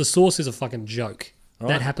sauce. The sauce is a fucking joke. Right.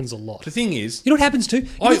 That happens a lot. The thing is... You know what happens too?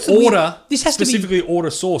 Order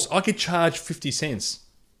sauce. I could charge 50 cents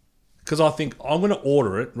because I think I'm going to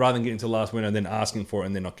order it rather than getting to the last window and then asking for it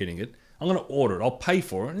and then not getting it. I'm going to order it. I'll pay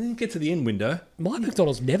for it and then get to the end window. My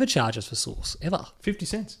McDonald's never charges for sauce, ever. 50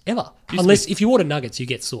 cents. Ever. Unless if you order nuggets, you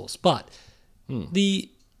get sauce. But you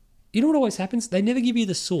know what always happens? They never give you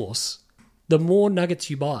the sauce the more nuggets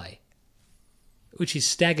you buy, which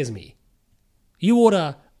staggers me. You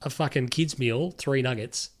order a fucking kids meal, 3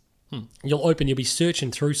 nuggets, you'll be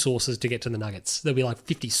searching through sauces to get to the nuggets. There'll be like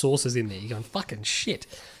 50 sauces in there. You're going, fucking shit.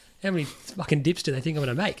 How many fucking dips do they think I'm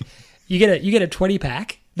going to make? You get a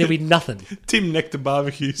 20-pack, there'll be nothing. Tim Nectar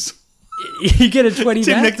barbecues. You get a 20-pack?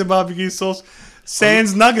 Tim Nectar barbecue sauce.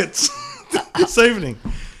 Sans nuggets this evening.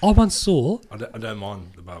 I once saw... I don't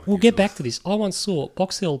mind the barbecue We'll get sauce. back to this. I once saw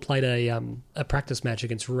Box Hill played a practice match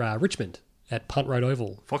against Richmond at Punt Road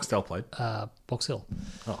Oval. Foxtel played. Box Hill.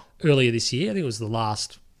 Oh. Earlier this year. I think it was the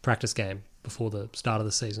last practice game before the start of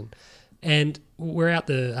the season. And we're out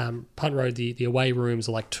the Punt Road. The away rooms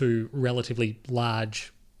are like 2 relatively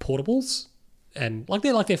large portables. And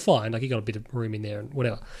they're fine. Like you got a bit of room in there and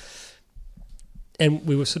whatever. And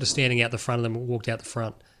we were sort of standing out the front of them. We walked out the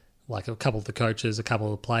front. Like a couple of the coaches, a couple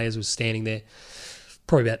of the players was standing there.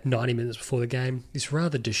 Probably about 90 minutes before the game. This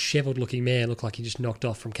rather dishevelled looking man, looked like he just knocked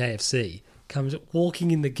off from KFC, comes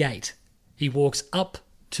walking in the gate. He walks up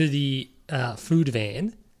to the food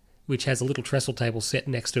van, which has a little trestle table set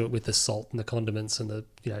next to it with the salt and the condiments and the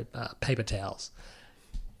paper towels.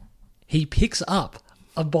 He picks up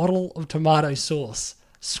a bottle of tomato sauce,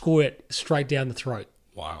 squirt straight down the throat.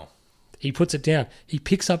 Wow. He puts it down. He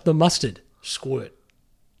picks up the mustard, squirt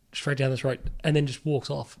straight down the throat, and then just walks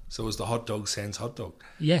off. So it was the hot dog sans hot dog.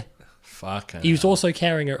 Yeah. Fuck. He was also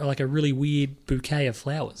carrying a really weird bouquet of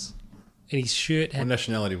flowers. And his shirt had... What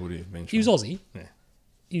nationality would he have been? He was Aussie. Yeah.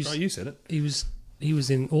 You you said it. He was he was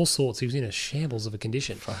in all sorts. He was in a shambles of a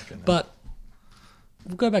condition. But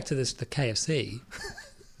we'll go back to the KFC.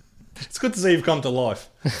 It's good to see you've come to life.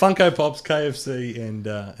 Funko Pops, KFC,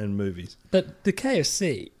 and movies. But the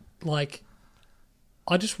KFC, like,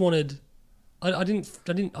 I just wanted.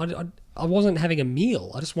 I wasn't having a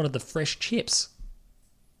meal. I just wanted the fresh chips.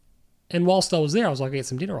 And whilst I was there, I was like, I get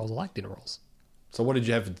some dinner rolls. I like dinner rolls. So what did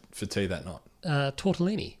you have for tea that night?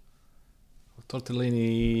 Tortellini.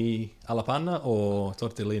 Tortellini alla panna or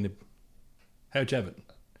tortellini... How'd you have it?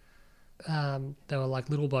 They were like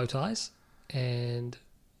little bow ties, and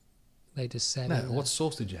they just sat in what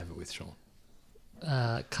sauce did you have it with, Sean?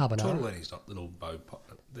 carbonara. Tortellini's not little bow pot.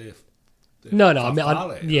 They're No, I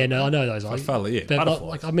farfalle. know those. Farfalle, yeah, But butterflies.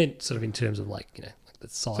 like I meant sort of in terms of like, you know, like the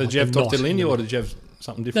size. So did you have tortellini or did you have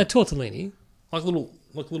something No, different? tortellini. Like little.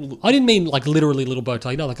 I didn't mean like literally little bow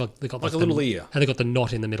tie. You know, like they got Like a little ear. How they got the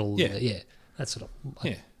knot in the middle. Yeah. Yeah. That's sort of.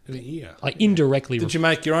 Yeah. The ear. I indirectly. Did you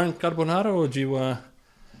make your own carbonara or did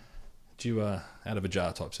you out of a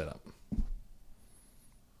jar type setup?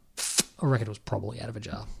 I reckon it was probably out of a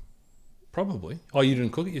jar. Probably. Oh, you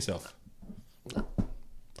didn't cook it yourself?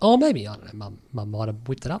 Oh, maybe, I don't know. Mum might have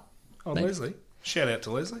whipped it up. Oh, maybe. Leslie. Shout out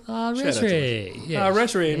to Leslie. Shout out to Resri. Yeah.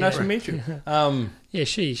 Resri, nice to meet you. Yeah,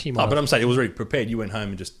 she might. But I'm saying it was already prepared. You went home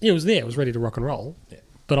and just... It was there. It was ready to rock and roll. Yeah.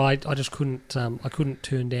 But I just couldn't. I couldn't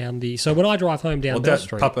turn down the. So when I drive home down Bell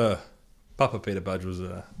Street, Papa Peter Budge was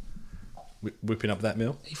whipping up that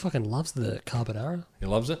meal. he fucking loves the carbonara. He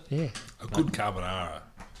loves it. Yeah. A good carbonara.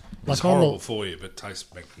 Like It's horrible for you, but tastes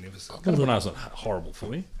magnificent. Carbonara's not horrible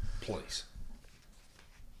for you. Please.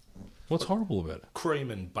 What's horrible about it? Cream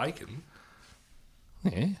and bacon.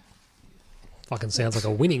 Yeah. Fucking sounds like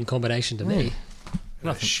a winning combination to me. And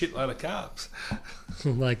a shitload of carbs.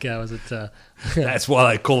 Like, was it? That's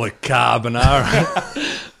why they call it carbonara.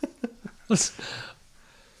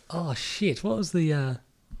 Oh shit! What was the?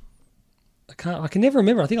 I can never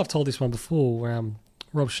remember. I think I've told this one before. Where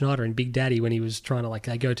Rob Schneider and Big Daddy, when he was trying to like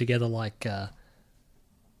they go together like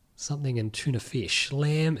something and tuna fish,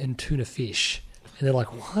 lamb and tuna fish, and they're like,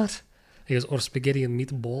 what? He goes, or spaghetti and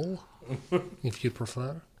meatball, if you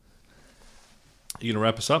prefer. You gonna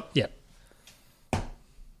wrap us up? Yeah.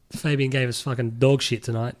 Fabian gave us fucking dog shit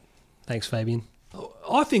tonight. Thanks, Fabian.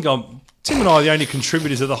 I think Tim and I are the only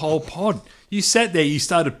contributors of the whole pod. You sat there, you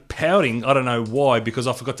started pouting. I don't know why, because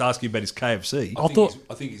I forgot to ask you about his KFC.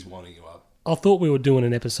 I think he's winding you up. I thought we were doing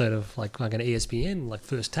an episode of like an ESPN, like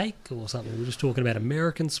First Take or something. We were just talking about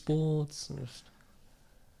American sports.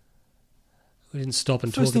 We didn't stop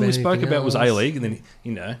and First talk thing about we spoke anything about was else. A-League, and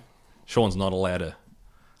then, Sean's not allowed to...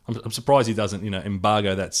 I'm surprised he doesn't,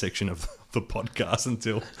 embargo that section of the podcast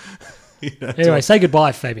until... Anyway, say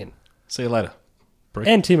goodbye, Fabian. See you later. Prick.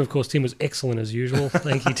 And Tim, of course. Tim was excellent as usual.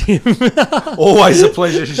 Thank you, Tim. Always a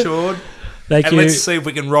pleasure, Sean. Thank And you. let's see if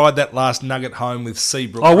we can ride that last nugget home with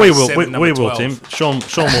Seabrook. Oh, we race will. 7, We number will, 12. Tim.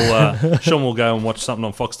 Sean will go and watch something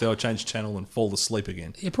on Foxtel, change channel, and fall asleep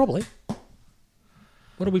again. Yeah, probably.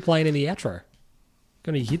 What are we playing in the outro?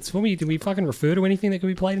 Got any hits for me? Did we fucking refer to anything that could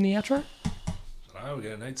be played in the outro? No, we're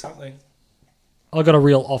going to need something. I got a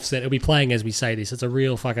real offset. It'll be playing as we say this. It's a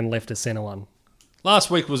real fucking left of center one.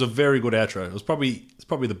 Last week was a very good outro. It's probably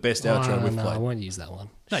the best outro we've No, I played. won't use that one.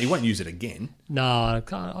 No, you won't use it again. No,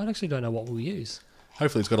 I actually don't know what we'll use.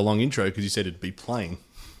 Hopefully it's got a long intro because you said it'd be playing.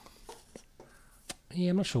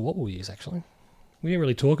 Yeah, I'm not sure what we'll use, actually. We didn't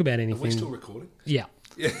really talk about anything. Are we still recording? Yeah.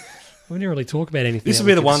 Yeah. We didn't really talk about anything. This that will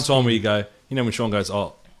be we the could one time where you go, when Sean goes,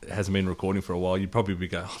 oh, it hasn't been recording for a while, you'd probably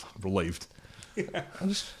go, oh, I'm relieved. You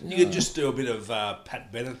could just do a bit of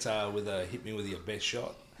Pat Bennett with a hit me with your best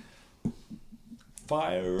shot.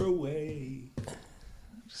 Fire away.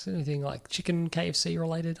 Just anything like chicken KFC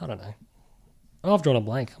related? I don't know. I've drawn a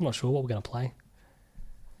blank. I'm not sure what we're going to play.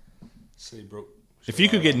 Seabrook. If you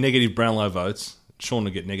could get negative Brownlow votes, Sean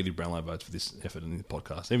would get negative Brownlow votes for this effort in the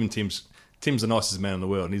podcast. Even Tim's the nicest man in the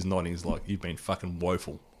world, and he's nodding. He's like, you've been fucking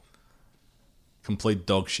woeful. Complete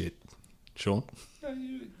dog shit. Sean? No,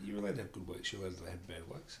 you're allowed to have good weeks. You're allowed to have bad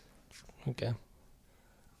weeks. Okay.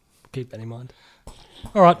 Keep that in mind.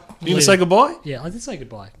 All right. You going to say goodbye? Yeah, I did say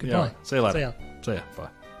goodbye. Yeah, Goodbye. right. See you later. See ya. See ya. Bye.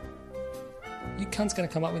 You cunt's going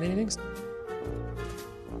to come up with anything?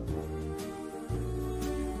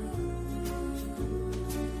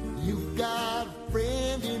 You've got a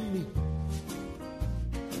friend in me.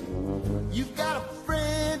 You've got a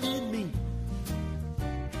friend in me.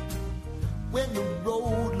 When the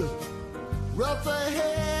road looks rough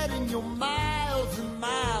ahead and you're miles and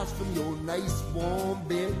miles from your nice warm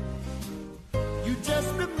bed, you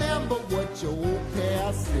just remember what your old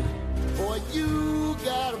past said. Boy, you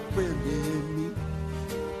got a friend in me.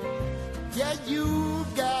 Yeah, you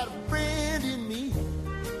got a friend in me.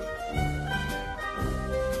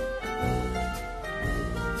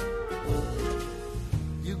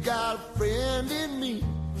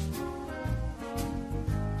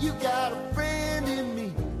 got a friend in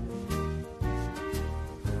me.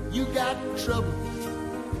 You got trouble,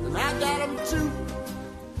 and I got them too.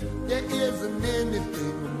 There isn't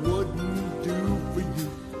anything I wouldn't do for you.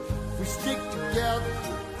 We stick together,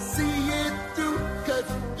 see it through, 'cause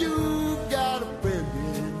you got a friend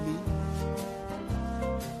in me.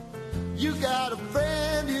 You got a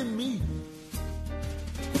friend in me.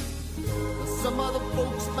 Some other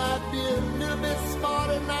folks might be a little bit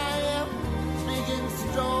smarter than I am, big and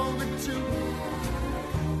stronger too,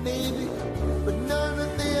 maybe, but none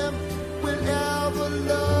of them will ever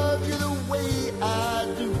love you the way I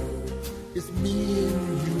do. It's me and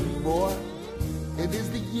you, boy, and as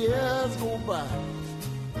the years go by,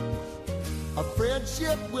 our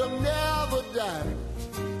friendship will never die.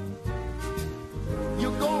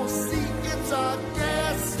 You're gonna see it's our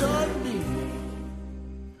destiny.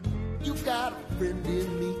 You got a friend in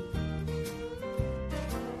me.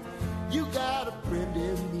 You got a friend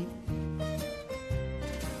in me.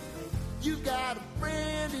 You got a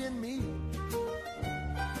friend in me.